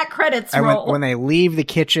fighting that credits roll. When they leave the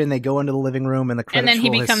kitchen, they go into the living room and the credits roll has stopped.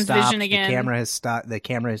 And then he becomes Vision again. The camera has stopped. The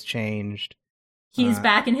camera has changed. He's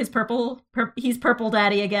back in his he's Purple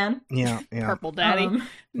Daddy again. Yeah. Purple Daddy.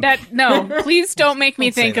 No, please don't make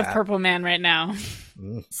me think of Purple Man right now.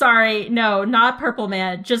 Sorry, no, not Purple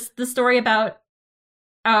Man. Just the story about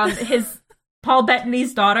his Paul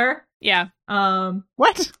Bettany's daughter. Yeah. What?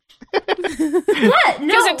 What? No,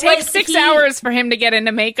 because it takes 6 hours for him to get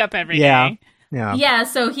into makeup every day. Yeah,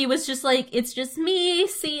 so he was just like, it's just me,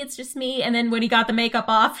 it's just me. And then when he got the makeup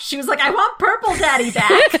off, she was like, I want Purple Daddy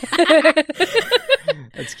back.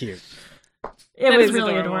 That's cute. It was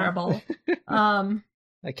really adorable.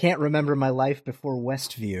 I can't remember my life before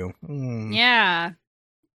Westview. Yeah.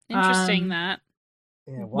 Interesting that.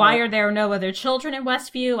 Yeah, why are there no other children in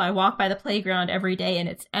Westview? I walk by the playground every day and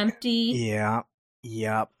it's empty. Yeah.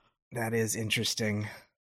 Yep. That is interesting.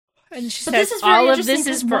 And she says, all of this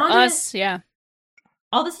is for us. Yeah.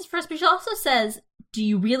 All this is for us, but she also says, do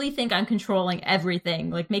you really think I'm controlling everything?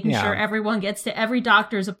 Making sure everyone gets to every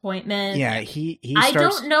doctor's appointment. Yeah, he I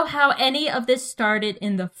don't know how any of this started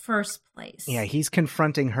in the first place. Yeah, he's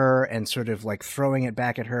confronting her and sort of throwing it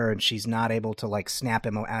back at her, and she's not able to snap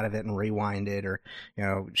him out of it and rewind it, or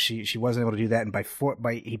she wasn't able to do that. And by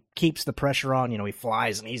he keeps the pressure on. He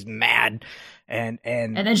flies and he's mad, and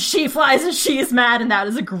then she flies and she's mad, and that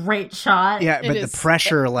is a great shot. Yeah, but the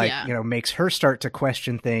pressure makes her start to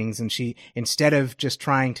question things, and she, instead of just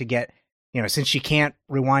trying to get, since she can't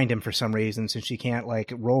rewind him for some reason, since she can't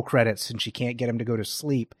roll credits and she can't get him to go to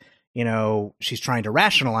sleep, she's trying to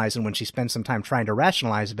rationalize. And when she spends some time trying to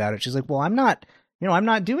rationalize about it, she's like, well, I'm not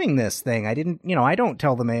doing this thing. I didn't, I don't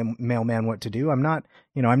tell the mailman what to do. I'm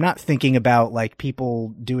not thinking about people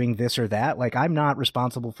doing this or that. I'm not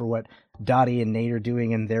responsible for what Dottie and Nate are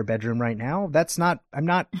doing in their bedroom right now. I'm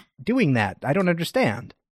not doing that. I don't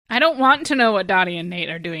understand. I don't want to know what Dottie and Nate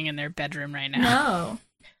are doing in their bedroom right now. No.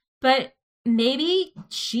 But maybe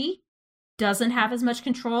she doesn't have as much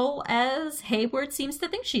control as Hayward seems to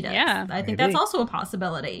think she does. Yeah, I think that's also a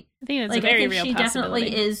possibility. I think it's a very real she possibility.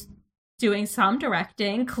 Definitely is doing some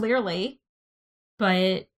directing, clearly.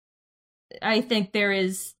 But I think there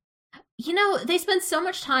is... they spend so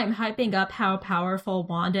much time hyping up how powerful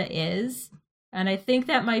Wanda is. And I think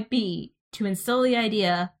that might be to instill the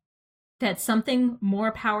idea that something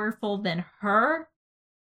more powerful than her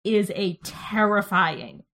is a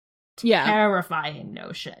terrifying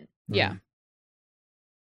notion. Yeah.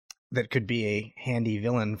 That could be a handy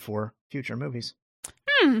villain for future movies.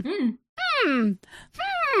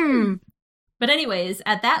 But anyways,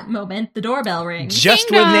 at that moment, the doorbell rings. Just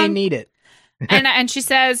Ding when dong. they need it. and she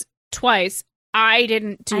says twice, I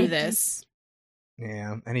didn't do this.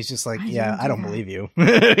 Yeah, and he's just like, I don't believe you.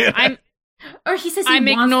 Or he says he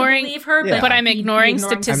wants to believe her, but I'm ignoring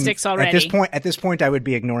statistics already. At this point, I would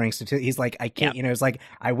be ignoring statistics. He's like, I can't, it's like,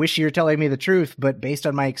 I wish you were telling me the truth, but based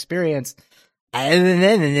on my experience,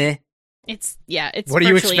 It's What do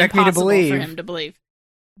you virtually expect me to impossible believe? for him to believe.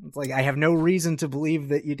 It's like, I have no reason to believe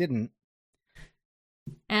that you didn't.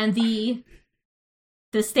 And the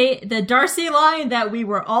Darcy line that we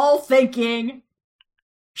were all thinking,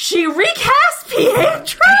 she recast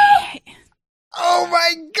Pietro! Oh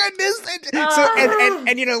my goodness!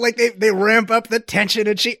 And you know, like they ramp up the tension,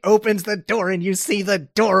 and she opens the door, and you see the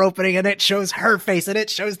door opening, and it shows her face, and it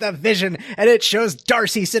shows the vision, and it shows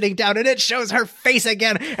Darcy sitting down, and it shows her face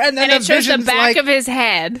again, and then it shows the vision's back of his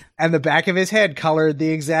head, and the back of his head colored the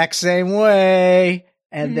exact same way,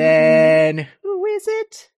 and then who is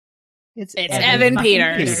it? It's Evan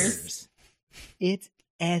Peters. It's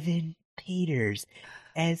Evan Peters.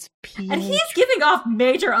 As Pietro. And he's giving off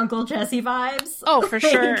major Uncle Jesse vibes. Oh, for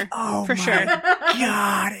sure. Oh, for my sure.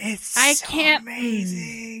 God, it's I so can't-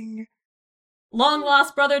 amazing. Long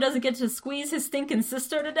lost brother doesn't get to squeeze his stinking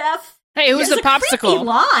sister to death. Hey, who's It's the a creepy popsicle?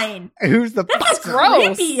 line. Who's the That's a popsicle?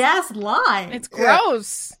 gross. creepy ass line. It's Yeah.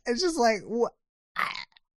 gross. It's just like, what?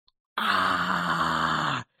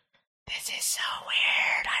 This is so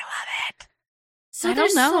weird. I love it. So I don't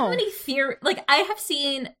there's know. so many theories. Like, I have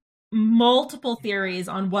seen multiple theories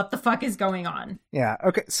on what the fuck is going on. Yeah.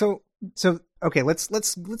 Okay. So okay. Let's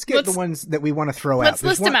get the ones that we want to throw out. Let's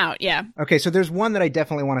There's list them out, yeah. Okay. So there's one that I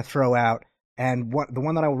definitely want to throw out, and the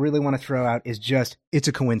one that I really want to throw out is just it's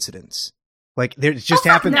a coincidence. Like, there it just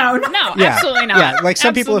happened. No. No, Yeah. absolutely not. Yeah, like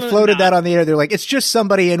some people have Absolutely floated not. that on the air. They're like, it's just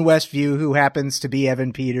somebody in Westview who happens to be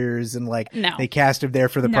Evan Peters, and like No. they cast him there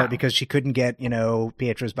for the No. part because she couldn't get,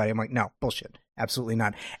 Pietro's body. I'm like, no, bullshit. Absolutely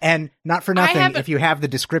not. And not for nothing, have a- if you have the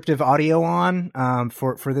descriptive audio on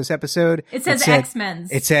for this episode, It says said-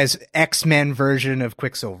 X-Men's. It says X-Men version of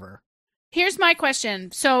Quicksilver. Here's my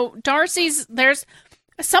question. So there's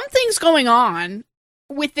something's going on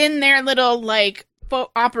within their little like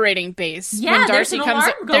operating base. Yeah, when there's Darcy an comes,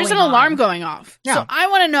 alarm there's an going alarm on. going off. Yeah. So I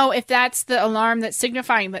want to know if that's the alarm that's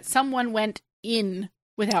signifying that someone went in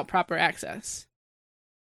without proper access.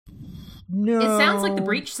 No, It sounds like the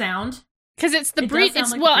breach sound. Because it's the It does breach. sound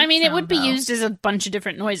It's like well, the I breach mean, it would sound, be though. used as a bunch of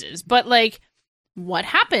different noises, but like, what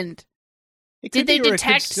happened? It could Did they be, or it could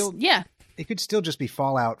detect? still- Yeah, It could still just be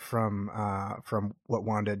fallout from what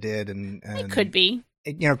Wanda did, and it could be.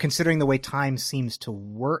 Considering the way time seems to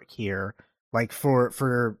work here, like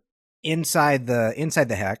for inside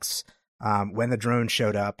the hex, when the drone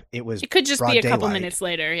showed up, it was It could just broad be a couple daylight. minutes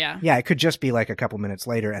later. Yeah. Yeah, it could just be like a couple minutes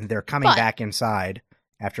later, and they're coming But- back inside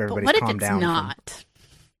after But everybody's what if calmed it's down. not?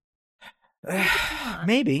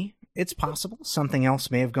 Maybe it's possible something else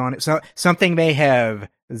may have gone. So something may have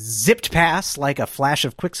zipped past like a flash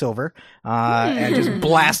of Quicksilver, and just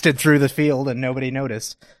blasted through the field, and nobody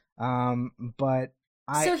noticed. But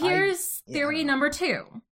So here's theory number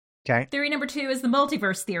 2. Okay. Theory number 2 is the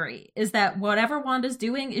multiverse theory, is that whatever Wanda's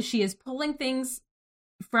doing is she is pulling things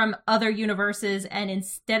from other universes, and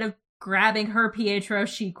instead of grabbing her Pietro,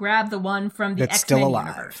 she grabbed the one from the That's X-Men still alive.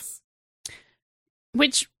 universe.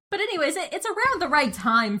 Which, But anyways, it's around the right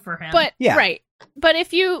time for him. but Yeah. right. But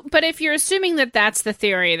if you're assuming that that's the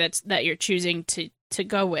theory that you're choosing to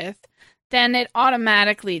go with, then it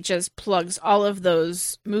automatically just plugs all of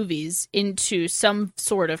those movies into some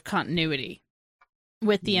sort of continuity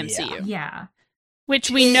with the Yeah. MCU, yeah. which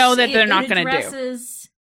we know that they're not going to do. addresses...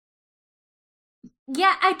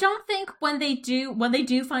 Yeah, I don't think when they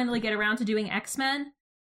do finally get around to doing X-Men,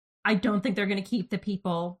 I don't think they're going to keep the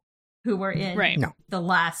people who were in Right. No. the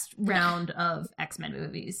last round of X-Men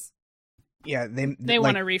movies. Yeah, They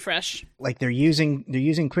want to refresh. like they're using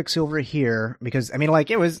Quicksilver here because I mean, like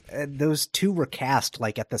it was those two were cast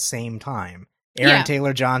like at the same time. Aaron Yeah.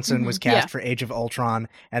 Taylor Johnson was cast Yeah. for Age of Ultron,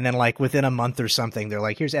 and then like within a month or something, they're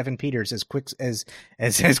like, "Here's Evan Peters as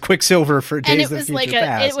Quicksilver for And Days it of was Future like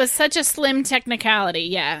Past." it was such a slim technicality.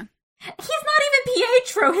 Yeah. He's not even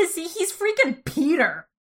Pietro. He's freaking Peter.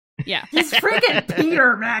 Yeah. He's freaking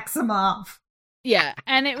Peter Maximoff. Yeah,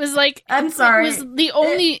 and it was like I'm sorry. It was the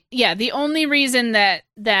only reason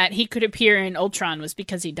that he could appear in Ultron was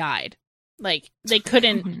because he died. Like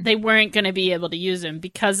they weren't going to be able to use him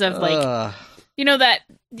because of like Ugh. that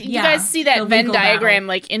you Yeah, guys see that the Venn legal diagram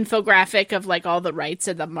like infographic of like all the rights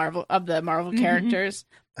of the Marvel characters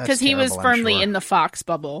That's because he was terrible, I'm firmly sure. in the Fox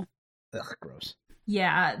bubble. Ugh, gross.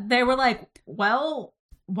 Yeah, they were like, well,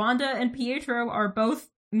 Wanda and Pietro are both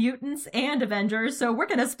mutants and Avengers, so we're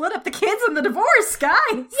gonna split up the kids in the divorce, guys.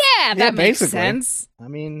 Yeah, that makes basically. sense. I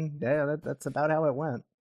mean, yeah, that's about how it went.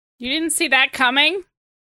 You didn't see that coming?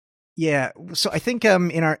 Yeah, so I think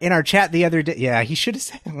in our chat the other day, yeah, he should have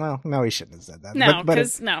said. Well, no, he shouldn't have said that. No, but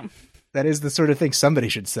because no. that is the sort of thing somebody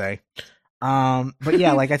should say. But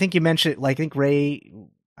yeah, like I think you mentioned, like I think Ray,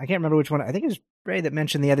 I can't remember which one. I think it was Ray, that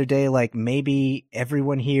mentioned the other day, like maybe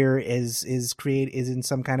everyone here is in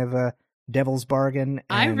some kind of a devil's bargain.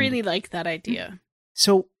 I and- really like that idea.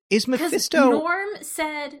 So is Because Mephisto?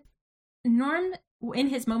 Norm, in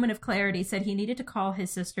his moment of clarity, said he needed to call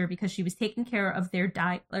his sister because she was taking care of their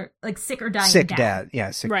sick or dying Sick dad. dad.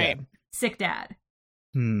 Yeah, sick Right. dad. Sick dad.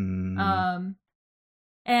 Hmm.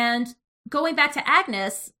 And going back to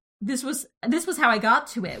Agnes, this was how I got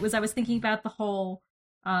to it. Was I was thinking about the whole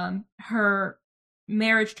her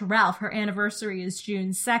marriage to Ralph. Her anniversary is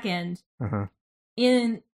June 2nd. Uh-huh.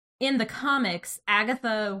 In the comics,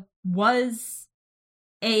 Agatha was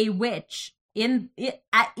a witch in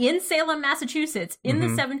Salem, Massachusetts, in the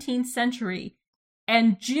 17th century,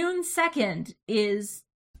 and June 2nd is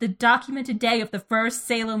the documented day of the first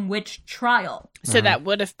Salem witch trial. So that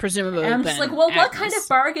would have presumably And I'm been just like, well, what Agnes. kind of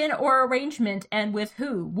bargain or arrangement and with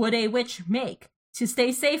who would a witch make to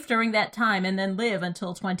stay safe during that time and then live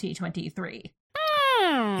until 2023?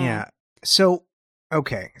 Yeah. So,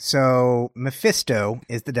 okay. So Mephisto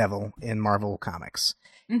is the devil in Marvel Comics.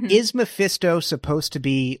 Mhm. Is Mephisto supposed to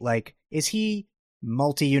be like, is he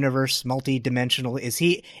multi-universe, multi-dimensional? Is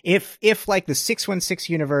he, if like the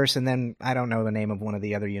 616 universe, and then I don't know the name of one of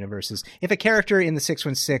the other universes, if a character in the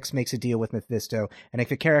 616 makes a deal with Mephisto, and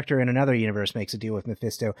if a character in another universe makes a deal with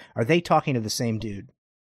Mephisto, are they talking to the same dude?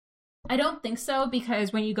 I don't think so,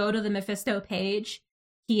 because when you go to the Mephisto page,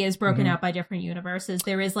 he is broken out by different universes.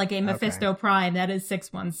 There is like a Mephisto Prime that is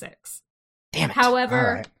 616. Damn it. However,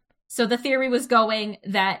 All right. so the theory was going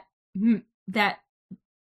that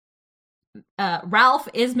Ralph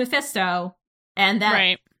is Mephisto, and that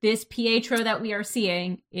Right. this Pietro that we are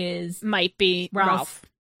seeing is Might be Ralph.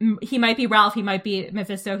 He might be Ralph, he might be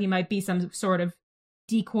Mephisto, he might be some sort of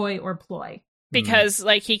decoy or ploy. Because,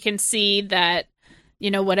 like, he can see that,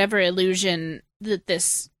 whatever illusion that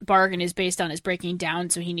this bargain is based on is breaking down,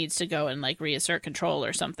 so he needs to go and, like, reassert control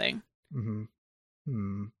or something. Or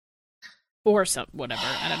whatever.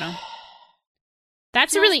 I don't know.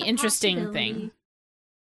 That's a really Just interesting possibility. thing.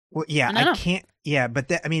 Well, yeah, I don't know. I can't. Yeah, but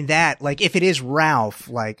that, like, if it is Ralph,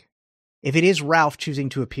 choosing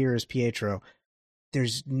to appear as Pietro,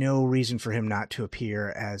 there's no reason for him not to appear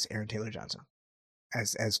as Aaron Taylor Johnson,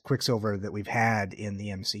 as Quicksilver that we've had in the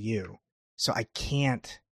MCU. So it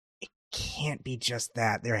can't be just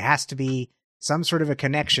that. There has to be some sort of a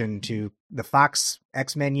connection to the Fox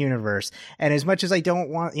X-Men universe. And as much as I don't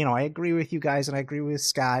want, I agree with you guys, and I agree with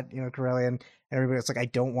Scott, Corellian, and everybody. It's like, I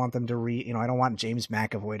don't want them to I don't want James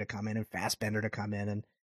McAvoy to come in and Fassbender to come in and,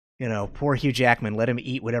 poor Hugh Jackman, let him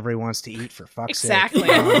eat whatever he wants to eat, for fuck's Exactly.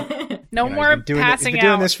 sake. No more he's been passing he's been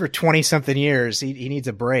doing out. this for 20-something years. He needs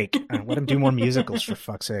a break. Let him do more musicals, for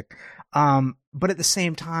fuck's sake. But at the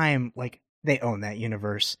same time, like, they own that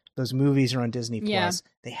universe. Those movies are on Disney Plus. Yeah.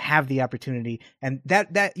 They have the opportunity, and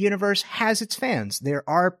that universe has its fans. There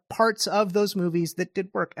are parts of those movies that did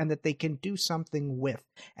work and that they can do something with.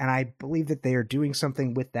 And I believe that they are doing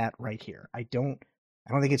something with that right here. I don't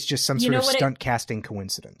think it's just some sort of stunt casting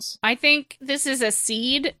coincidence. I think this is a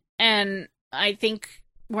seed, and I think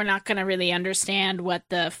we're not going to really understand what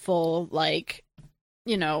the full,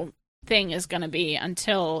 thing is going to be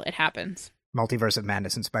until it happens. Multiverse of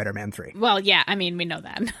Madness in Spider-Man 3. Well, yeah, I mean, we know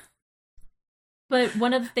that. But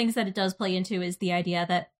one of the things that it does play into is the idea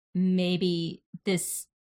that maybe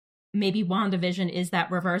WandaVision is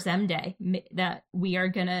that reverse M Day, that we are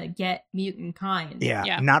gonna get mutant kind.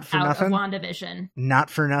 Yeah. Not for out nothing. of WandaVision. Not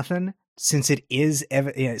for nothing. Since it is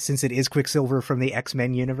Quicksilver from the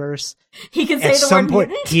X-Men universe, He can say at the some word point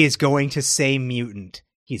mutant. he is going to say mutant.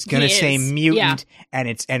 He's going to He say is, mutant,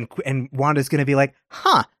 and Wanda's going to be like,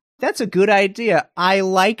 "Huh, that's a good idea. I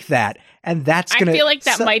like that." And that's going to I feel like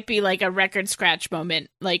that might be like a record scratch moment,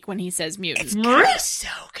 like when he says mutant. It's going to be so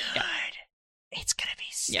good. It's going to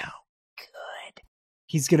be so good.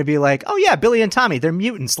 He's going to be like, "Oh yeah, Billy and Tommy, they're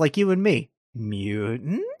mutants like you and me."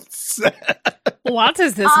 Mutants? What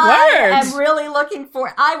is this I word? am really looking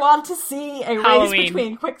for. I want to see a Halloween. race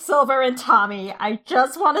between Quicksilver and Tommy. I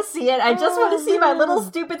just want to see it. I just want to see my little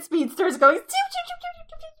stupid speedsters going.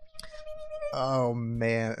 Oh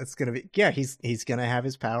man, it's gonna be He's gonna have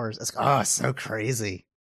his powers. It's so crazy.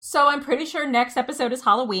 So I'm pretty sure next episode is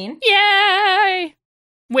Halloween. Yay!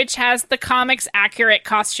 Which has the comics accurate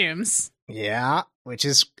costumes. Yeah, which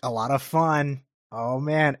is a lot of fun. Oh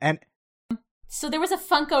man, and So there was a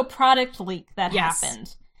Funko product leak that Yes.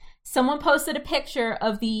 happened. Someone posted a picture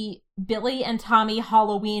of the Billy and Tommy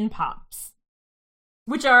Halloween pops,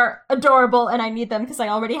 which are adorable, and I need them because I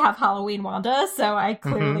already have Halloween Wanda, so I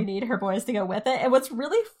clearly need her boys to go with it. And what's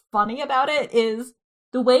really funny about it is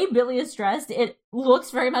the way Billy is dressed. It looks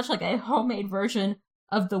very much like a homemade version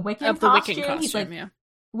of the Wiccan Of the costume. Wiccan He's like costume, yeah.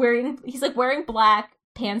 wearing black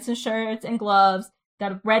pants and shirts and gloves,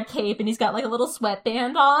 got a red cape, and he's got like a little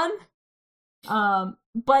sweatband on.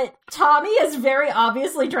 But Tommy is very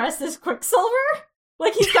obviously dressed as Quicksilver.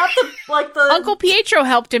 Like he's got the Uncle Pietro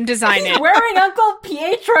helped him design he's it. wearing Uncle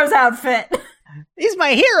Pietro's outfit. He's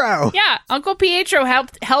my hero. Yeah, Uncle Pietro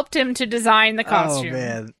helped him to design the costume. Oh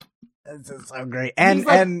man, that's so great. He's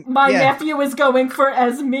like, my nephew is going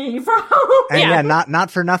as me for Halloween. Not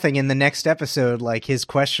for nothing. In the next episode, like his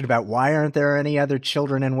question about why aren't there any other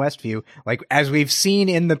children in Westview, like as we've seen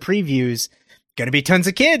in the previews, gonna be tons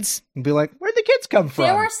of kids. And be like, where'd the kids come from?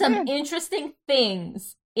 There were some interesting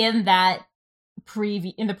things in that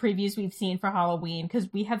in the previews we've seen for Halloween,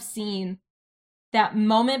 because we have seen that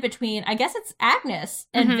moment between, I guess it's Agnes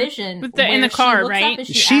and Vision in the car, right?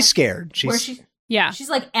 She's scared. She's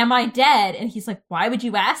like, "Am I dead?" And he's like, "Why would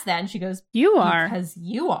you ask that?" And she goes, "You are, because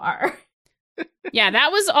you are." Yeah,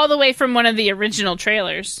 that was all the way from one of the original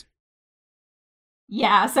trailers.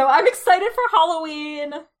 Yeah, so I'm excited for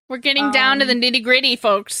Halloween. We're getting down to the nitty gritty,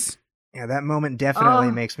 folks. Yeah, that moment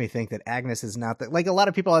definitely makes me think that Agnes is not like a lot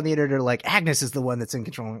of people on the internet are like, Agnes is the one that's in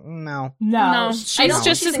control. No, she's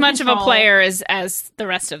just as much of a player as the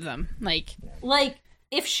rest of them. Like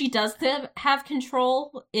if she does have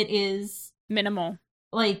control, it is minimal.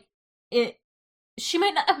 Like she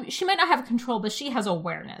might not have control, but she has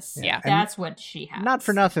awareness. Yeah, that's what she has. Not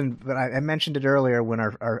for nothing, but I mentioned it earlier when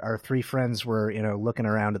our three friends were looking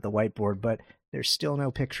around at the whiteboard, but there's still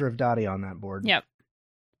no picture of Dottie on that board. Yep.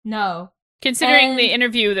 No. Considering the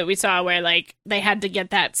interview that we saw where, like, they had to get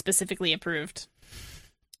that specifically approved.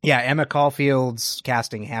 Yeah, Emma Caulfield's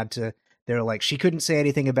casting they're like, she couldn't say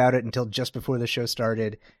anything about it until just before the show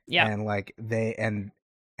started. Yeah. And, like, and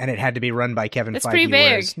it had to be run by Kevin That's Feige, pretty big.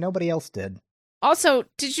 whereas nobody else did. Also,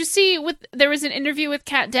 did you see, there was an interview with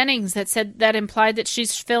Kat Dennings that implied that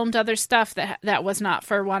she's filmed other stuff that was not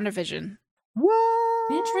for WandaVision.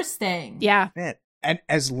 What? Interesting. Yeah. Man. And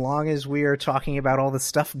as long as we are talking about all the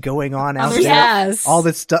stuff going on out there, yes. all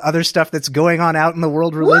the other stuff that's going on out in the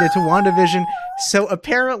world related to WandaVision, so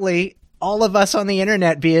apparently all of us on the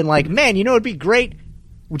internet being like, man, it'd be great,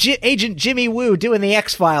 Agent Jimmy Woo doing the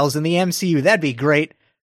X-Files in the MCU, that'd be great.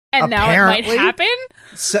 And now it might happen?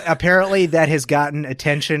 So apparently that has gotten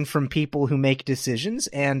attention from people who make decisions,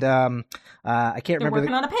 and I can't remember.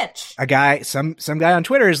 Working on a pitch. A guy, some guy on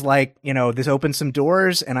Twitter is like, this opens some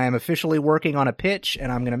doors, and I am officially working on a pitch,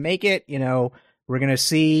 and I'm going to make it. We're going to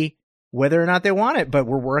see whether or not they want it, but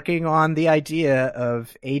we're working on the idea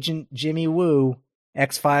of Agent Jimmy Woo,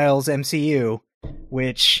 X-Files MCU,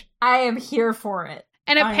 which I am here for it.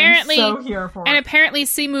 And apparently, I am so here for it. Apparently,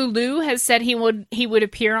 Simu Liu has said he would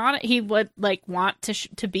appear on it. He would want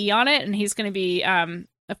to be on it, and he's going to be,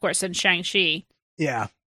 of course, in Shang-Chi. Yeah.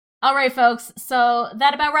 All right, folks. So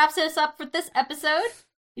that about wraps us up for this episode.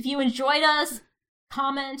 If you enjoyed us,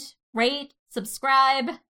 comment, rate, subscribe.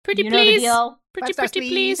 Pretty please. Know the deal. Pretty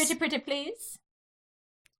please. Pretty please.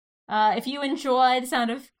 If you enjoy the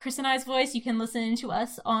sound of Chris and I's voice, you can listen to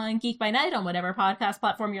us on Geek by Night on whatever podcast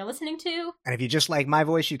platform you're listening to. And if you just like my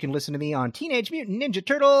voice, you can listen to me on Teenage Mutant Ninja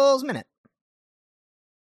Turtles Minute.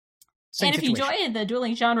 And if you enjoy the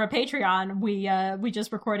Dueling Genre Patreon, we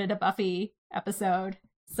just recorded a Buffy episode.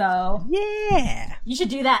 So yeah, you should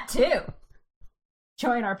do that too.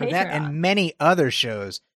 Join our Patreon. That and many other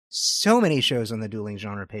shows. So many shows on the Dueling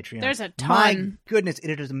Genre Patreon. There's a ton. My goodness,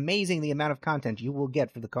 it is amazing the amount of content you will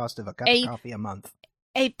get for the cost of a cup of coffee a month.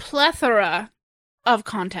 A plethora of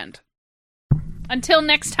content. Until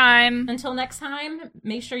next time,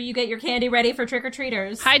 make sure you get your candy ready for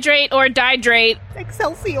trick-or-treaters. Hydrate or dihydrate.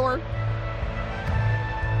 Excelsior.